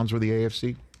Browns were the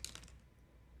AFC.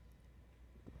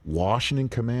 Washington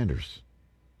Commanders.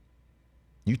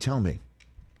 You tell me.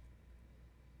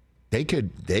 They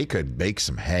could make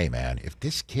some hay, man. If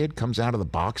this kid comes out of the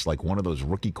box like one of those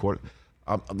rookie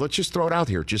let's just throw it out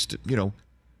here. Just,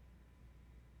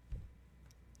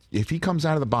 if he comes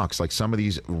out of the box like some of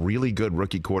these really good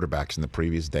rookie quarterbacks in the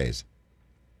previous days,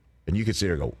 and you could sit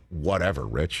here and go, whatever,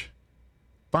 Rich.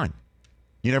 Fine.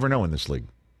 You never know in this league.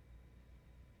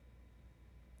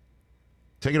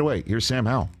 Take it away. Here's Sam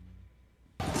Howell.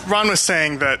 Ron was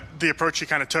saying that the approach he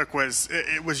kind of took was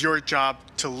it was your job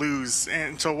to lose.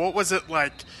 And so what was it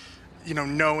like,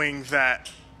 knowing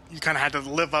that you kind of had to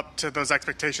live up to those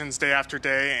expectations day after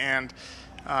day and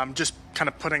just kind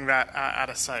of putting that out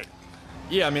of sight?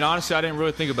 Yeah, I mean, honestly, I didn't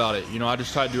really think about it. I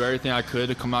just tried to do everything I could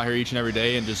to come out here each and every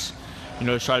day and just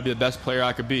try to be the best player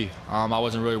I could be. I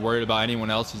wasn't really worried about anyone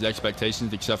else's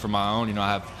expectations except for my own.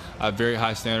 I have very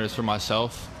high standards for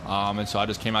myself. And so I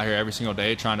just came out here every single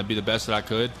day trying to be the best that I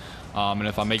could. And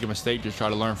if I make a mistake, just try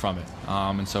to learn from it.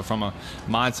 And so from a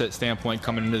mindset standpoint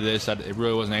coming into this, it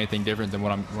really wasn't anything different than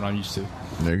what I'm used to.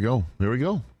 There you go. Here we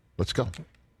go. Let's go.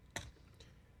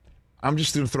 I'm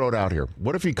just going to throw it out here.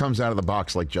 What if he comes out of the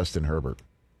box like Justin Herbert?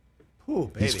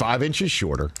 Ooh, he's 5 inches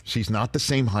shorter. He's not the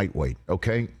same height weight,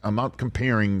 okay? I'm not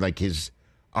comparing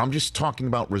I'm just talking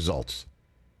about results.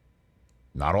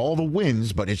 Not all the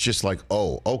wins, but it's just like,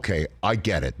 oh, okay, I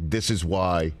get it. This is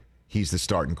why he's the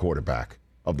starting quarterback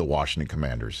of the Washington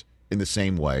Commanders. In the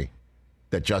same way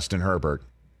that Justin Herbert,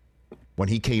 when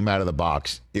he came out of the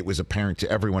box, it was apparent to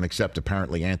everyone except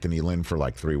apparently Anthony Lynn for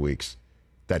like 3 weeks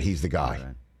that he's the guy.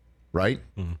 Right?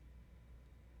 Mm-hmm.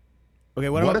 Okay,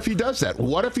 what if he does that?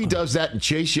 What if he does that and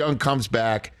Chase Young comes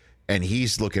back and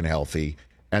he's looking healthy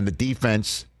and the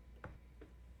defense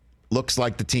looks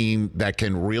like the team that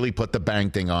can really put the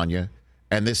bang thing on you,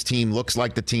 and this team looks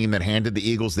like the team that handed the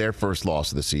Eagles their first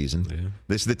loss of the season. Yeah.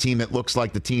 This is the team that looks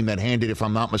like the team that handed, if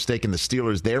I'm not mistaken, the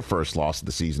Steelers their first loss of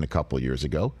the season a couple of years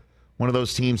ago. One of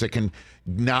those teams that can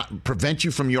not prevent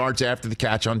you from yards after the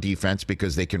catch on defense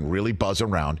because they can really buzz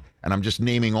around. And I'm just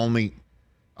naming only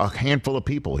a handful of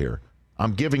people here.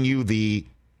 I'm giving you the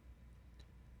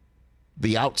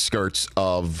outskirts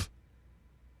of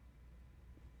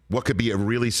what could be a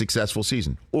really successful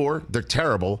season. Or they're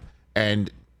terrible, and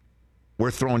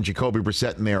we're throwing Jacoby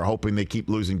Brissett in there hoping they keep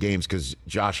losing games because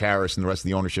Josh Harris and the rest of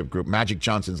the ownership group, Magic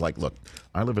Johnson's like, look,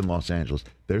 I live in Los Angeles.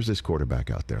 There's this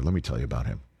quarterback out there. Let me tell you about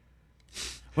him.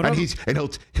 And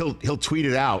he'll tweet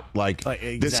it out like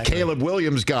exactly. This Caleb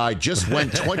Williams guy just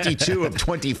went 22 of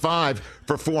 25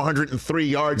 for 403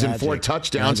 yards and 4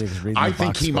 touchdowns. I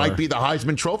think he might be the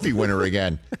Heisman Trophy winner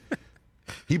again.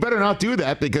 He better not do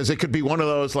that because it could be one of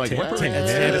those like Tampering,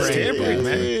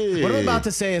 man. What I'm about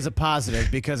to say is a positive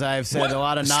because I've said a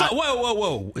lot of not. Stop.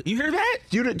 Whoa! You hear that?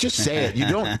 You just say it. You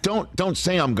don't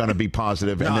say I'm going to be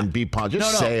positive and then be positive.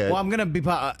 Just say it. Well, I'm going to be.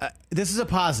 This is a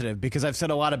positive because I've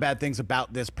said a lot of bad things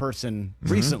about this person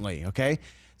recently. Okay.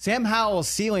 Sam Howell's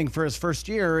ceiling for his first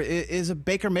year is a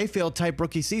Baker Mayfield type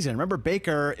rookie season. Remember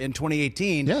Baker in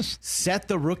 2018 set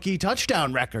the rookie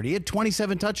touchdown record. He had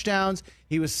 27 touchdowns.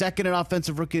 He was second in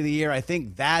offensive rookie of the year. I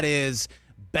think that is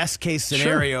best case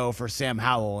scenario for Sam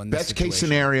Howell. In this best case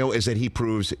scenario is that he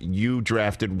proves you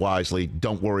drafted wisely.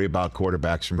 Don't worry about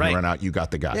quarterbacks from here on out. You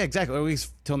got the guy. Yeah, exactly. At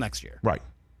least till next year. Right.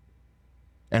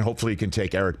 And hopefully you can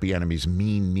take Eric Bieniemy's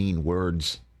mean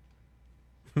words.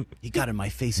 He got in my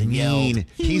face and yelled.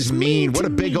 He's mean. What a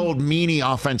big old meanie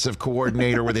offensive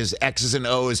coordinator with his X's and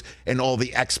O's and all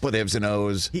the expletives and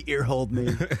O's. He ear-holed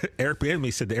me. Eric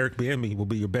Bieniemy said that Eric Bieniemy will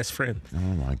be your best friend. Oh,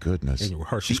 my goodness. And your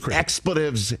harshest critic.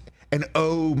 Expletives and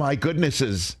oh, my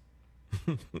goodnesses.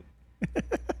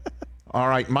 All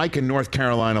right, Mike in North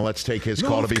Carolina. Let's take his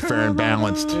call to be fair and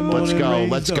balanced.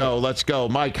 Let's go.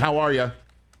 Mike, how are you?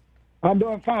 I'm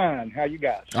doing fine. How you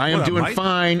guys? I am doing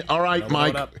fine. All right,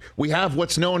 Mike. We have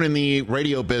what's known in the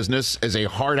radio business as a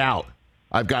hard out.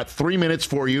 I've got 3 minutes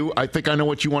for you. I think I know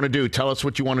what you want to do. Tell us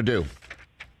what you want to do.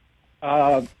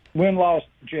 Win-loss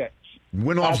Jets.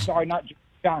 Win-loss. Sorry, not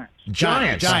Giants.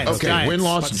 Giants. Okay, Giants.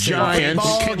 win-loss Giants.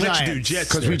 Can't let you do Jets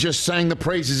because we just sang the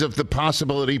praises of the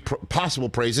possible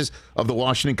praises of the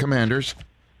Washington Commanders.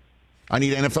 I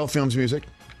need NFL Films music.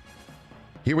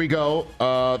 Here we go.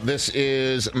 This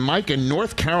is Mike in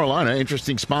North Carolina.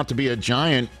 Interesting spot to be a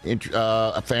Giant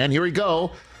fan. Here we go.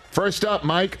 First up,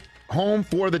 Mike, home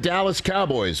for the Dallas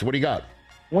Cowboys. What do you got?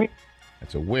 Win.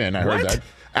 That's a win. I heard that.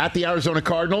 At the Arizona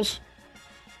Cardinals?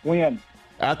 Win.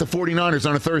 At the 49ers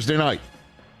on a Thursday night?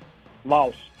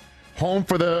 Loss. Home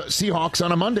for the Seahawks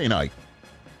on a Monday night?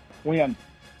 Win.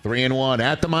 3-1.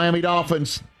 At the Miami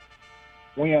Dolphins?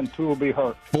 Win. 2 will be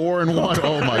hurt. 4-1.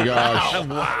 Oh my gosh,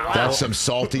 wow. That's a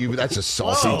salty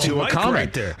Tua comment.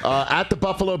 Right there. At the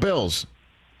Buffalo Bills.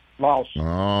 Loss.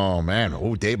 Oh man.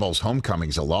 Oh, Daboll's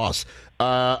homecoming's a loss.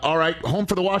 All right, home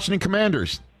for the Washington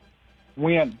Commanders.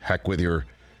 Win. Heck with your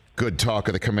good talk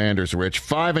of the Commanders, Rich.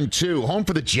 5-2. Home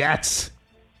for the Jets.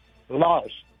 Loss.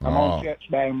 I'm on Jets,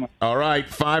 man. All right,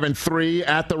 5-3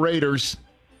 at the Raiders.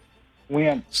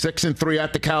 Win. 6-3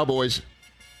 at the Cowboys.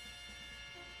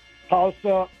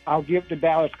 Tulsa, I'll give to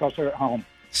Dallas because they're at home.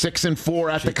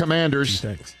 6-4 at the Commanders.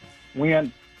 Thanks.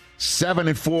 Win.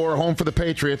 7-4 home for the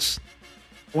Patriots.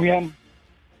 Win.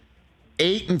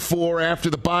 8-4 after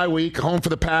the bye week, home for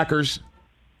the Packers.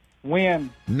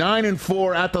 Win.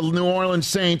 9-4 at the New Orleans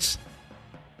Saints.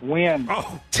 Win.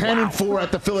 10-4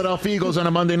 at the Philadelphia Eagles on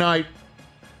a Monday night.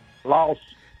 Loss.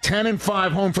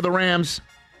 10-5 home for the Rams.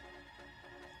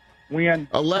 Win.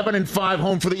 11-5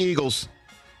 home for the Eagles.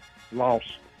 Loss.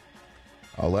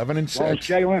 11-6. Well,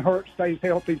 Jalen Hurts stays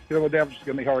healthy, Philadelphia's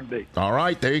going to be hard to beat. All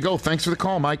right, there you go. Thanks for the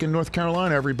call, Mike in North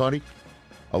Carolina, everybody.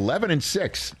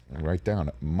 11-6. Write down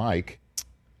Mike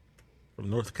from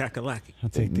North Kakalaki. I'll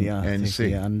take the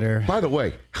under. By the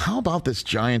way, how about this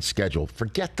Giants schedule?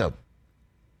 Forget the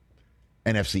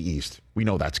NFC East. We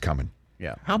know that's coming.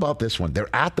 Yeah. How about this one?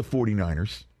 They're at the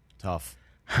 49ers. Tough.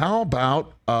 How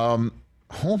about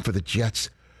home for the Jets?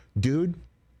 Dude,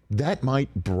 that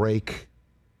might break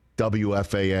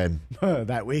WFAN.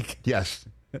 That week? Yes.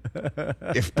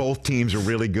 If both teams are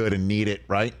really good and need it,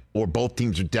 right? Or both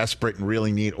teams are desperate and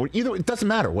really need it. Or either, it doesn't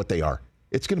matter what they are.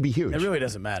 It's going to be huge. It really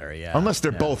doesn't matter, yeah. Unless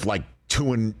they're both like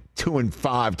 2-5,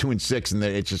 2-6, and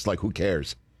it's just like, who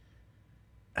cares?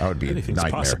 That would be a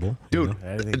nightmare. Possible, dude.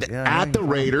 At the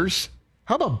Raiders,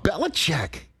 how about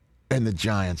Belichick and the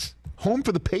Giants? Home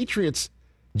for the Patriots.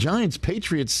 Giants,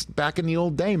 Patriots back in the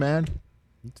old day, man.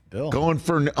 It's Bill. Going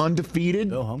for an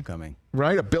undefeated. Bill homecoming.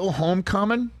 Right? A Bill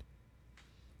homecoming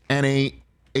and a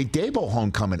Daboll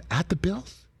homecoming at the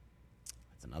Bills.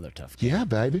 That's another tough game. Yeah,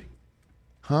 baby.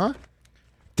 Huh?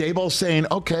 Daboll saying,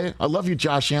 okay, I love you,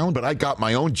 Josh Allen, but I got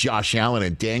my own Josh Allen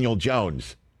and Daniel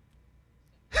Jones.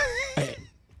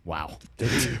 Wow.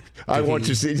 I want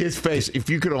you to see his face.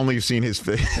 If you could only have seen his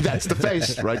face. That's the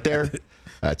face right there.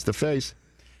 That's the face.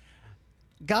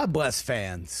 God bless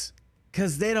fans.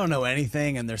 Because they don't know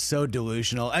anything and they're so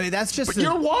delusional. I mean, that's just. But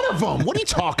you're one of them. What are you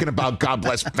talking about, God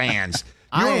bless fans?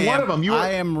 You're one of them.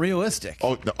 I am realistic.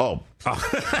 Oh.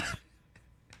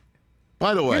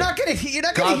 By the way, you're not going to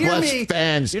hear me.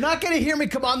 Fans. You're not going to hear me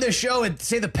come on this show and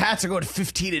say the Pats are going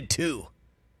 15-2.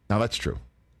 No, that's true.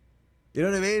 You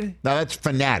know what I mean? No, that's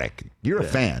fanatic. You're a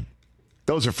fan.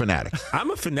 Those are fanatics.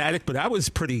 I'm a fanatic, but I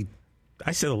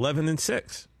said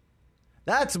 11-6.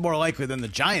 That's more likely than the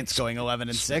Giants going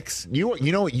 11-6.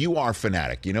 You are a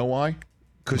fanatic. You know why?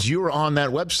 Because you were on that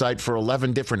website for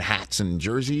 11 different hats and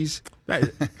jerseys.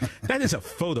 That is a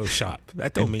Photoshop.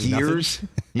 That don't mean gears. Nothing.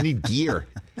 You need gear.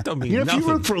 That don't mean nothing. If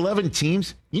you root for 11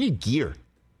 teams, you need gear.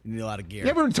 You need a lot of gear.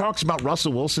 Everyone talks about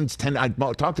Russell Wilson's 10. I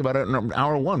talked about it in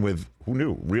hour one with, who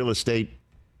knew, real estate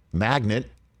magnate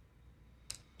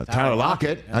Tyler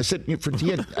Lockett. Yeah. I said,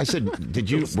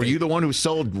 were you the one who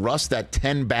sold Russ that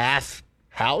 10-bath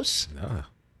house? No.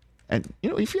 And,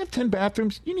 if you have 10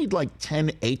 bathrooms, you need like 10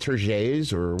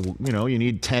 étagères, or, you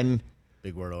need 10.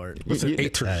 Big word alert. What's an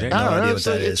étagère? I don't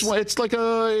know. It's like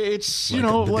a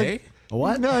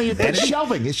what? No, it's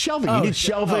shelving. It's shelving. You need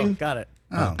shelving. Oh, got it.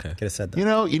 Oh, okay. Could have said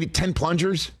that. You need 10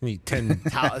 plungers. You need 10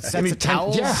 sets of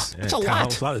towels. Yeah, it's a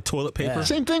lot. A lot of toilet paper. Yeah.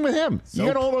 Same thing with him. Soap.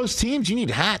 You got all those teams. You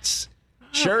need hats,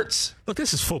 shirts. Look,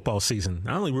 this is football season.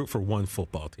 I only root for one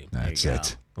football team. That's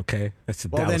it. Okay, that's the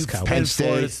Dallas Cowboys. Penn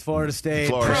State, Florida State.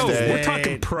 Pro. We're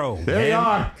talking pro. There you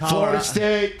are. Florida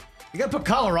State. You got to put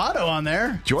Colorado on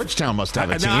there. Georgetown must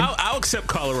have a team. I'll accept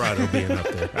Colorado being up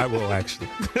there. I will, actually.